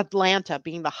Atlanta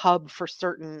being the hub for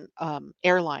certain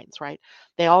airlines, right?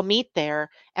 They all meet there,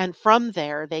 and from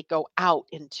there they go out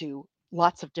into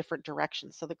lots of different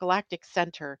directions. So the galactic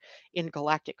center in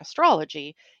galactic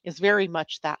astrology is very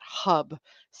much that hub.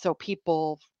 So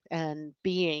people and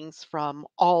beings from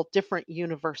all different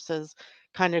universes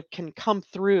kind of can come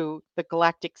through the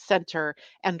galactic center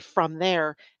and from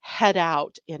there head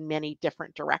out in many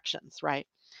different directions, right?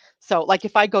 So, like,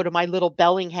 if I go to my little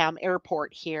Bellingham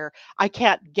airport here, I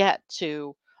can't get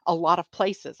to a lot of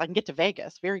places. I can get to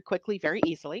Vegas very quickly, very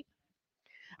easily.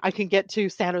 I can get to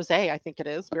San Jose, I think it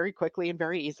is, very quickly and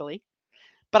very easily.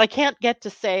 But I can't get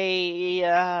to, say,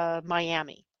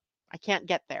 Miami. I can't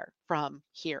get there from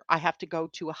here. I have to go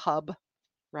to a hub,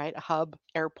 right? A hub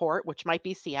airport, which might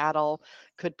be Seattle,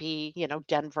 could be,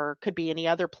 Denver, could be any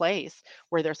other place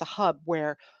where there's a hub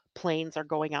where planes are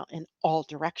going out in all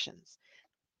directions.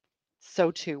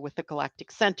 So too with the galactic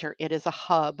center. It is a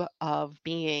hub of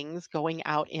beings going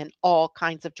out in all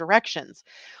kinds of directions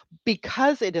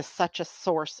because it is such a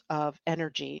source of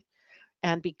energy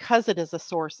and because it is a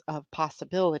source of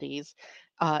possibilities.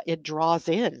 It draws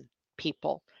in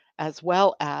people as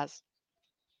well as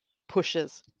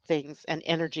pushes things and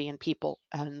energy and people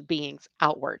and beings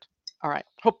outward. All right,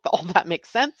 hope all that makes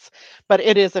sense. But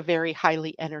it is a very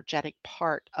highly energetic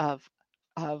part of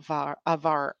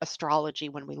our astrology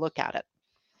when we look at it.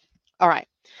 All right.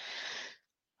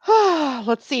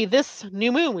 Let's see. This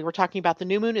new moon, we were talking about the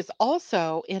new moon, is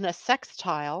also in a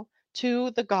sextile to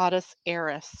the goddess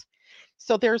Eris.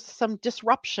 So there's some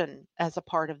disruption as a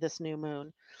part of this new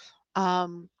moon.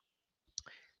 Um,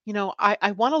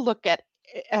 I want to look at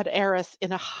Eris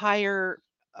in a higher,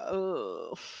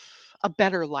 uh, a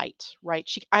better light, right?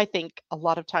 I think a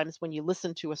lot of times when you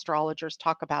listen to astrologers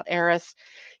talk about Eris,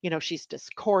 she's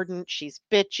discordant, she's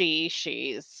bitchy,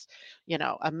 she's,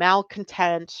 a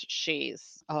malcontent,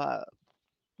 she's, a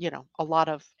lot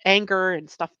of anger and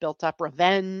stuff built up,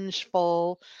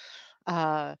 revengeful.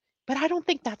 Uh, but I don't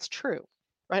think that's true,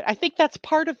 right? I think that's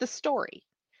part of the story,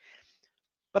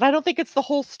 but I don't think it's the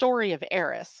whole story of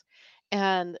Eris.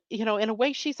 And, in a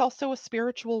way, she's also a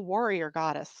spiritual warrior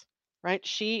goddess, right?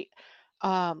 She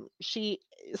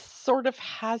sort of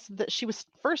has she was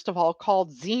first of all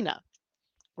called Xena,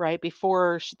 right?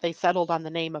 Before they settled on the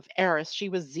name of Eris, she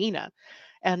was Xena.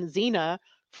 And Xena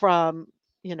from,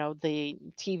 the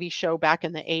TV show back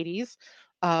in the 80s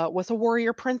was a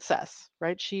warrior princess,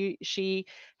 right? She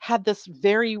had this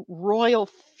very royal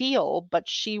feel, but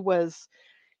she was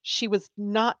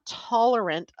not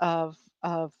tolerant of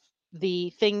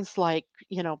the things like,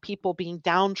 people being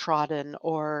downtrodden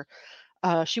or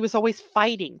she was always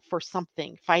fighting for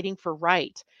something, fighting for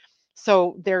right.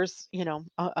 So there's,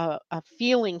 a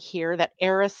feeling here that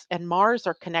Eris and Mars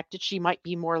are connected. She might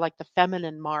be more like the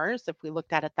feminine Mars, if we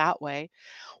looked at it that way,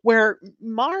 where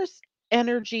Mars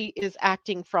energy is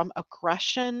acting from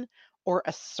aggression or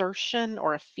assertion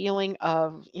or a feeling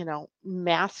of,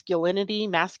 masculinity,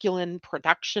 masculine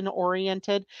production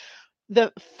oriented.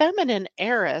 The feminine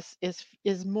Eris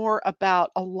is more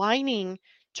about aligning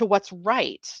to what's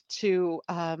right, to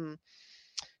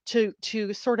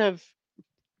sort of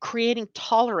creating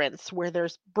tolerance where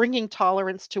there's bringing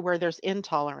tolerance to where there's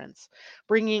intolerance,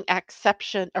 bringing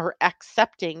acceptation or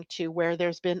accepting to where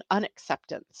there's been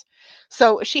unacceptance.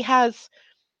 So she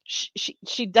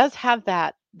does have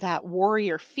that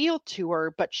warrior feel to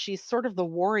her, but she's sort of the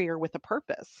warrior with a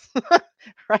purpose.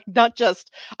 Right? Not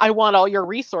just I want all your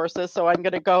resources, so I'm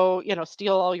going to go,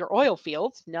 steal all your oil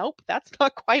fields. Nope, that's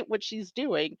not quite what she's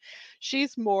doing.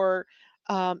 She's more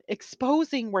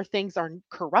exposing where things are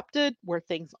corrupted, where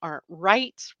things aren't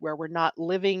right, where we're not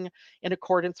living in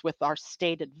accordance with our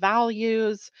stated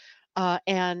values,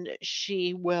 and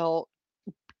she will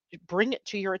bring it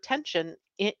to your attention,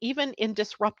 even in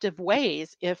disruptive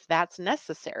ways, if that's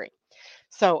necessary.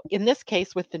 So, in this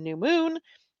case, with the new moon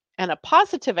and a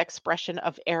positive expression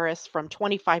of Eris from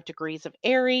 25 degrees of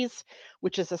Aries,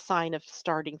 which is a sign of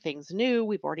starting things new.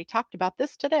 We've already talked about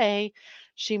this today.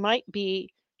 She might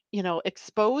be,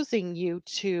 exposing you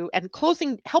to and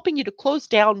helping you to close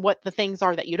down what the things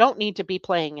are that you don't need to be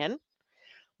playing in,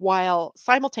 while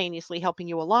simultaneously helping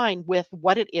you align with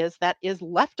what it is that is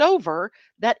left over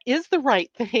that is the right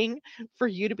thing for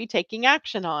you to be taking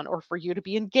action on or for you to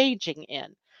be engaging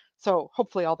in. So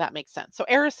hopefully all that makes sense. So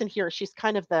Eris in here, she's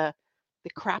kind of the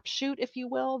crapshoot, if you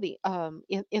will, the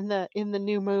in the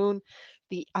new moon,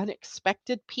 the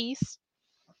unexpected piece.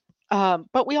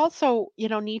 But we also,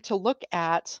 need to look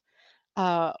at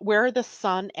where the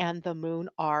sun and the moon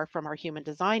are from our human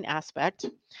design aspect.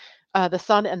 The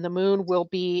sun and the moon will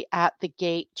be at the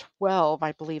gate 12,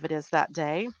 I believe it is that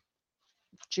day.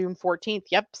 June 14th.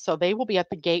 Yep. So they will be at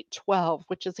the gate 12,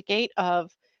 which is a gate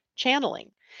of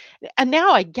channeling. And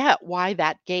now I get why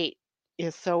that gate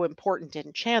is so important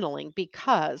in channeling,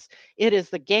 because it is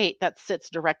the gate that sits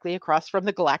directly across from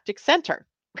the galactic center,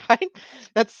 right?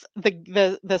 That's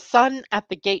the sun at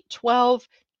the gate 12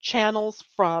 channels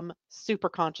from super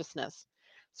consciousness.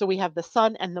 So we have the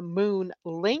sun and the moon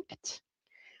linked,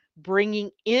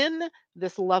 bringing in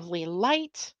this lovely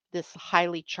light, this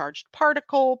highly charged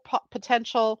particle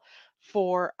potential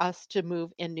for us to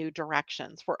move in new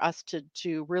directions, for us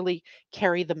to really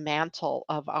carry the mantle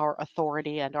of our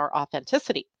authority and our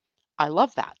authenticity. I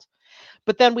love that.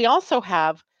 But then we also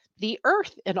have the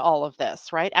earth in all of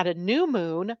this, right? At a new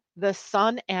moon, the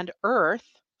sun and earth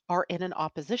are in an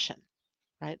opposition,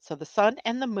 right? So the sun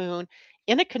and the moon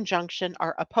in a conjunction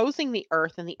are opposing the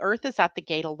earth, and the earth is at the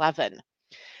gate 11.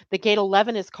 The gate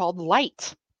 11 is called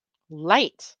light.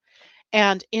 Light.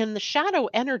 And in the shadow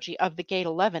energy of the gate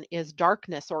 11 is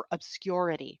darkness or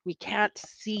obscurity. We can't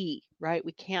see, right?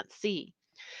 We can't see.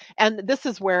 And this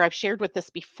is where I've shared with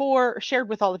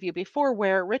all of you before,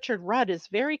 where Richard Rudd is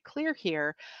very clear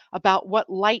here about what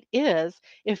light is.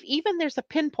 If even there's a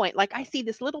pinpoint, like I see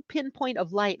this little pinpoint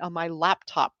of light on my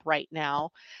laptop right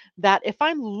now, that if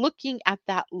I'm looking at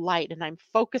that light and I'm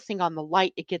focusing on the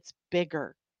light, it gets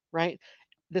bigger, right?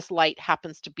 This light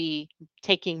happens to be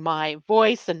taking my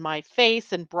voice and my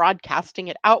face and broadcasting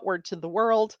it outward to the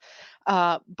world.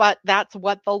 But that's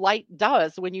what the light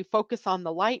does. When you focus on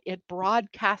the light, it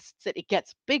broadcasts it. It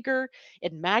gets bigger,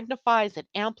 it magnifies, it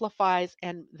amplifies,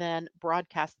 and then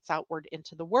broadcasts outward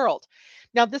into the world.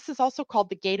 Now, this is also called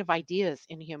the gate of ideas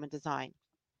in human design,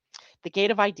 the gate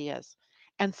of ideas.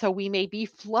 And so we may be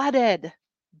flooded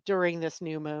during this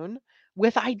new moon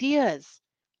with ideas.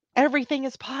 Everything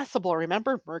is possible.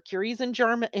 Remember, Mercury's in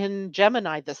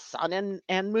Gemini. The sun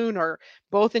and moon are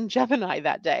both in Gemini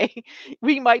that day.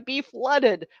 We might be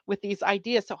flooded with these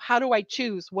ideas. So how do I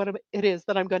choose what it is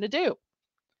that I'm going to do?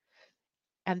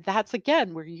 And that's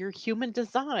again where your human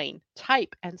design,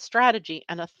 type, and strategy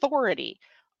and authority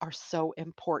are so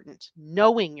important.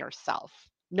 Knowing yourself,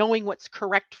 knowing what's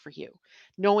correct for you,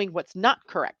 knowing what's not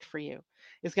correct for you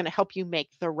is going to help you make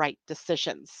the right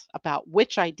decisions about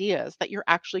which ideas that you're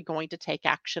actually going to take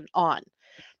action on.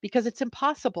 Because it's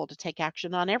impossible to take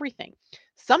action on everything.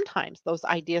 Sometimes those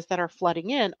ideas that are flooding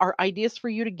in are ideas for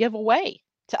you to give away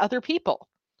to other people,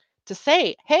 to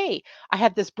say, hey, I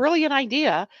had this brilliant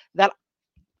idea that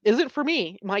isn't for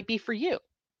me, it might be for you,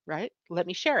 right? Let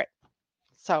me share it.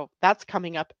 So that's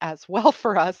coming up as well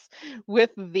for us with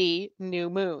the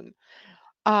new moon.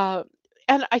 Uh,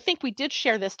 and I think we did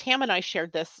share this. Tam and I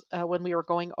shared this when we were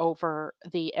going over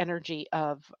the energy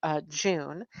of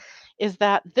June, is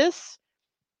that this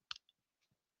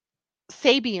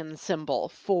Sabian symbol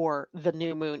for the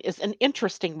new moon is an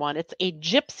interesting one. It's a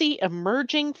gypsy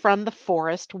emerging from the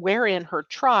forest wherein her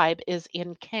tribe is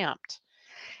encamped.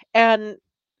 And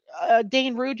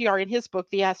Dane Rudyard, in his book,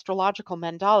 The Astrological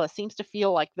Mandala, seems to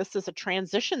feel like this is a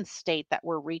transition state that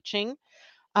we're reaching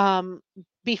um,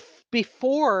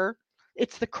 before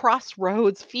it's the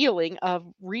crossroads feeling of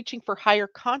reaching for higher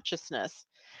consciousness,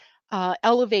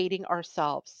 elevating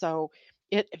ourselves. So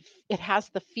it it has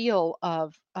the feel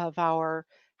of our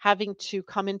having to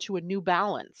come into a new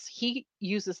balance. He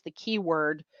uses the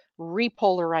keyword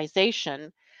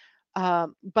repolarization,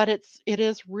 but it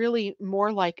is really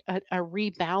more like a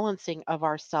rebalancing of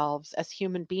ourselves as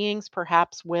human beings,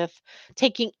 perhaps with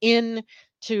taking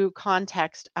into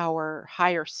context our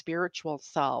higher spiritual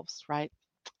selves, right?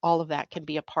 All of that can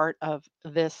be a part of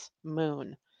this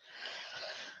moon.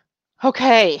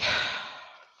 Okay.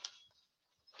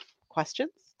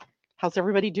 Questions? How's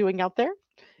everybody doing out there?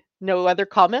 No other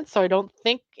comments, so I don't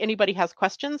think anybody has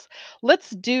questions. Let's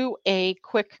do a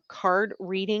quick card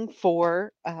reading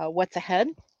for what's ahead.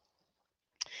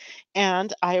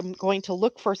 And I'm going to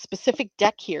look for a specific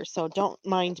deck here, so don't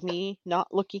mind me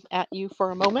not looking at you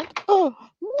for a moment. Oh,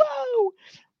 whoa!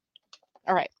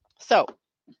 All right, so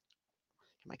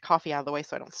get my coffee out of the way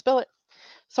so I don't spill it.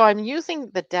 So I'm using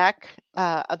the deck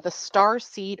of the Star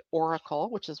Seed Oracle,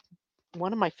 which is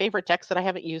one of my favorite decks that I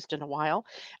haven't used in a while.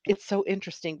 It's so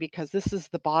interesting because this is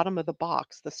the bottom of the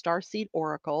box, the Star Seed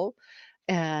Oracle,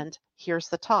 and here's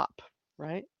the top,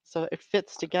 right? So it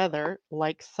fits together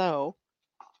like so,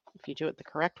 if you do it the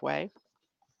correct way.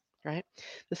 Right.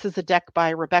 This is a deck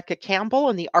by Rebecca Campbell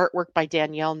and the artwork by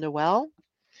Danielle Noel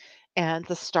and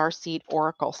the Starseed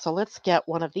Oracle. So let's get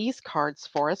one of these cards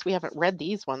for us. We haven't read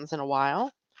these ones in a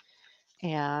while.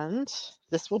 And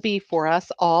this will be for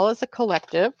us all as a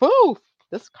collective. Whoa,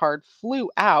 this card flew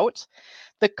out.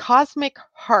 The Cosmic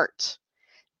Heart.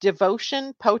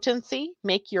 Devotion, potency,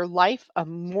 make your life a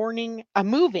moving,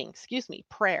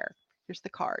 prayer. Here's the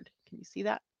card. Can you see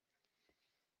that?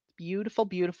 Beautiful,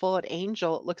 beautiful. An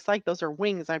angel. It looks like those are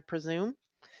wings, I presume.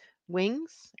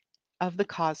 Wings of the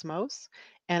cosmos.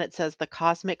 And it says the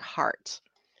cosmic heart.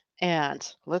 And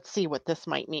let's see what this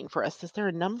might mean for us. Is there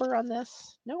a number on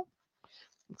this? No.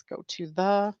 Let's go to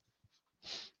the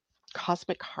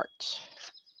cosmic heart.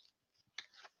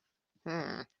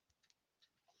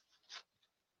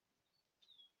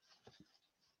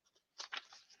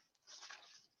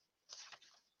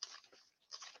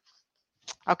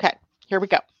 Okay, here we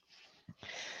go.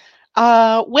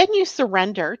 When you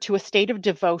surrender to a state of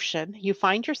devotion, you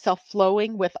find yourself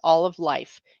flowing with all of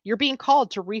life. You're being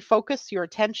called to refocus your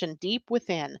attention deep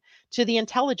within to the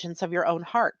intelligence of your own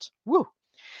heart. Woo!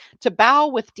 To bow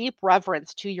with deep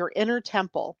reverence to your inner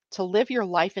temple, to live your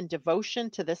life in devotion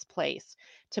to this place,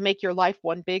 to make your life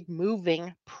one big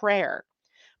moving prayer.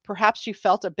 Perhaps you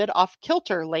felt a bit off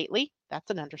kilter lately.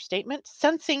 That's an understatement.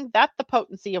 Sensing that the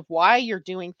potency of why you're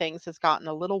doing things has gotten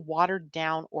a little watered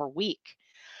down or weak.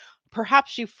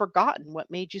 Perhaps you've forgotten what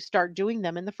made you start doing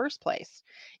them in the first place.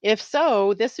 If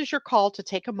so, this is your call to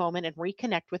take a moment and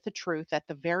reconnect with the truth at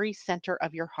the very center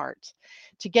of your heart,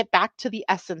 to get back to the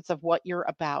essence of what you're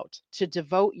about, to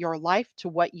devote your life to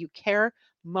what you care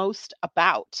most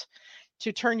about,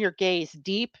 to turn your gaze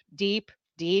deep, deep,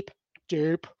 deep,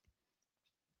 deep.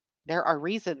 There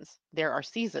are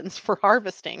seasons for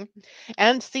harvesting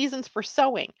and seasons for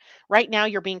sowing. Right now,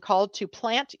 you're being called to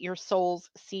plant your soul's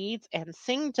seeds and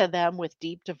sing to them with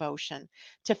deep devotion,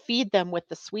 to feed them with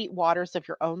the sweet waters of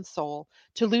your own soul,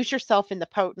 to lose yourself in the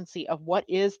potency of what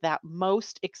is that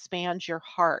most expands your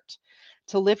heart,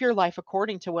 to live your life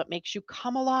according to what makes you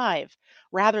come alive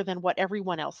rather than what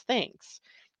everyone else thinks,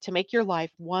 to make your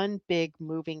life one big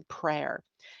moving prayer.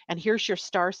 And here's your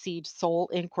star seed soul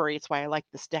inquiry. It's why I like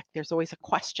this deck. There's always a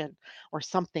question or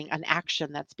something, an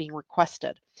action that's being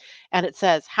requested. And it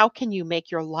says, how can you make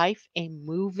your life a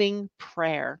moving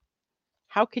prayer?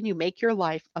 How can you make your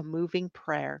life a moving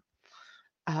prayer?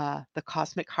 The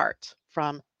cosmic heart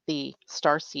from the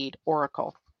star seed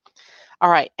oracle.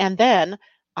 All right. And then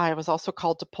I was also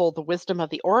called to pull the wisdom of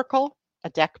the oracle,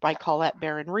 a deck by Colette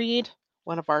Baron Reed,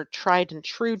 one of our tried and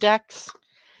true decks.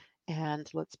 And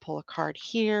let's pull a card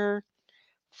here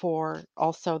for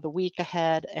also the week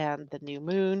ahead and the new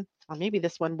moon. Or maybe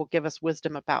this one will give us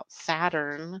wisdom about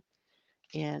Saturn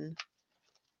in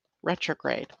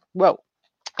retrograde. Whoa.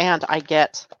 And I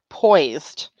get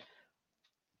poised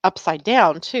upside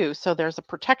down too. So there's a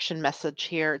protection message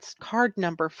here. It's card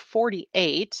number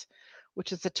 48,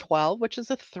 which is a 12, which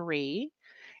is a 3.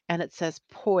 And it says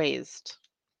poised.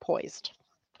 Poised.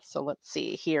 So let's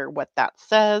see here what that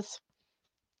says.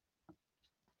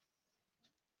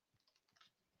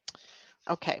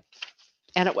 Okay.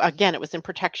 And again, it was in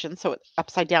protection, so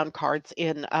upside down cards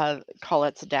in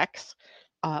Colette's decks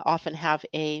often have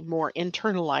a more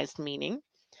internalized meaning.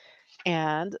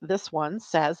 And this one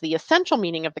says the essential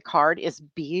meaning of the card is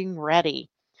being ready,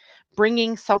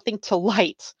 bringing something to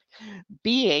light,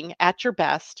 being at your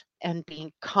best, and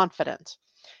being confident.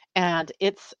 And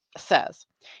it says,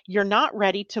 you're not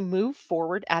ready to move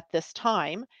forward at this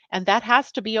time, and that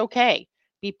has to be okay.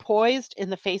 Be poised in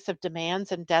the face of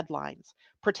demands and deadlines.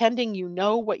 Pretending you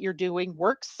know what you're doing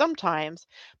works sometimes,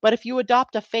 but if you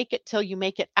adopt a fake it till you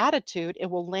make it attitude, it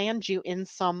will land you in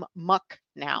some muck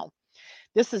now.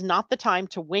 This is not the time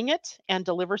to wing it and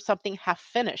deliver something half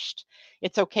finished.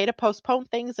 It's okay to postpone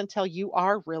things until you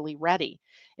are really ready.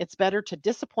 It's better to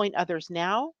disappoint others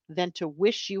now than to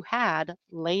wish you had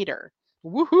later.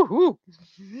 Woohoo!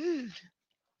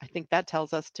 I think that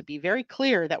tells us to be very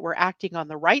clear that we're acting on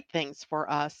the right things for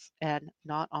us and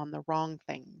not on the wrong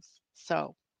things.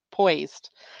 So, poised.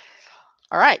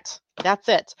 All right, that's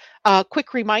it.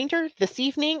 Quick reminder, this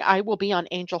evening I will be on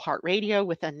Angel Heart Radio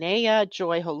with Anaya,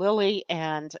 Joy Holili,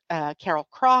 and Carol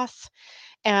Cross.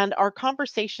 And our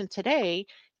conversation today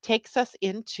takes us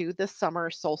into the summer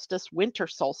solstice, winter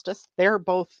solstice. They're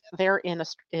both there in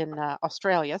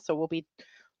Australia, so we'll be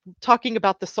talking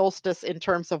about the solstice in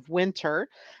terms of winter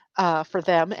for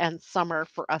them and summer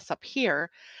for us up here.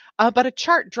 But a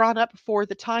chart drawn up for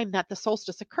the time that the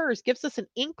solstice occurs gives us an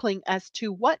inkling as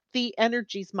to what the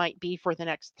energies might be for the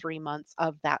next 3 months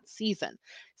of that season.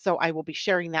 So I will be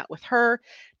sharing that with her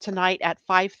tonight at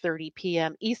 5:30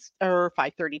 p.m. East or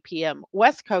 5:30 p.m.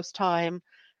 West Coast time,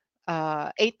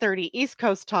 8:30 East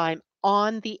Coast time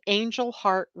on the Angel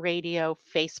Heart Radio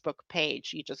Facebook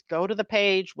page. You just go to the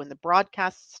page when the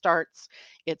broadcast starts,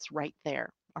 it's right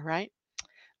there. All right.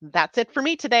 That's it for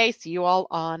me today. See you all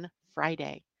on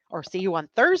Friday. or see you on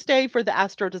Thursday for the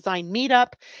Astro Design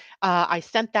Meetup. I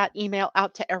sent that email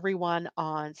out to everyone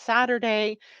on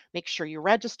Saturday. Make sure you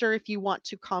register if you want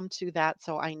to come to that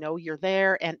so I know you're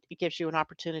there, and it gives you an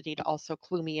opportunity to also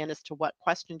clue me in as to what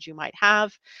questions you might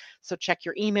have. So check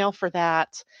your email for that.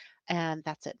 And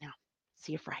that's it now.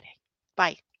 See you Friday.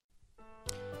 Bye.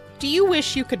 Do you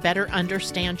wish you could better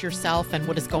understand yourself and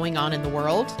what is going on in the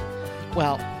world?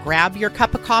 Well, grab your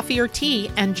cup of coffee or tea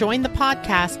and join the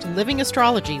podcast Living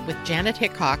Astrology with Janet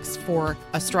Hickox for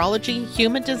astrology,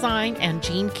 human design, and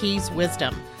Gene Key's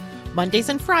wisdom. Mondays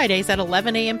and Fridays at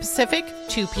 11 a.m. Pacific,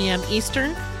 2 p.m.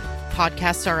 Eastern.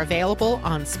 Podcasts are available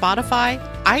on Spotify,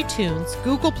 iTunes,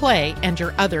 Google Play, and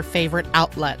your other favorite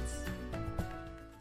outlets.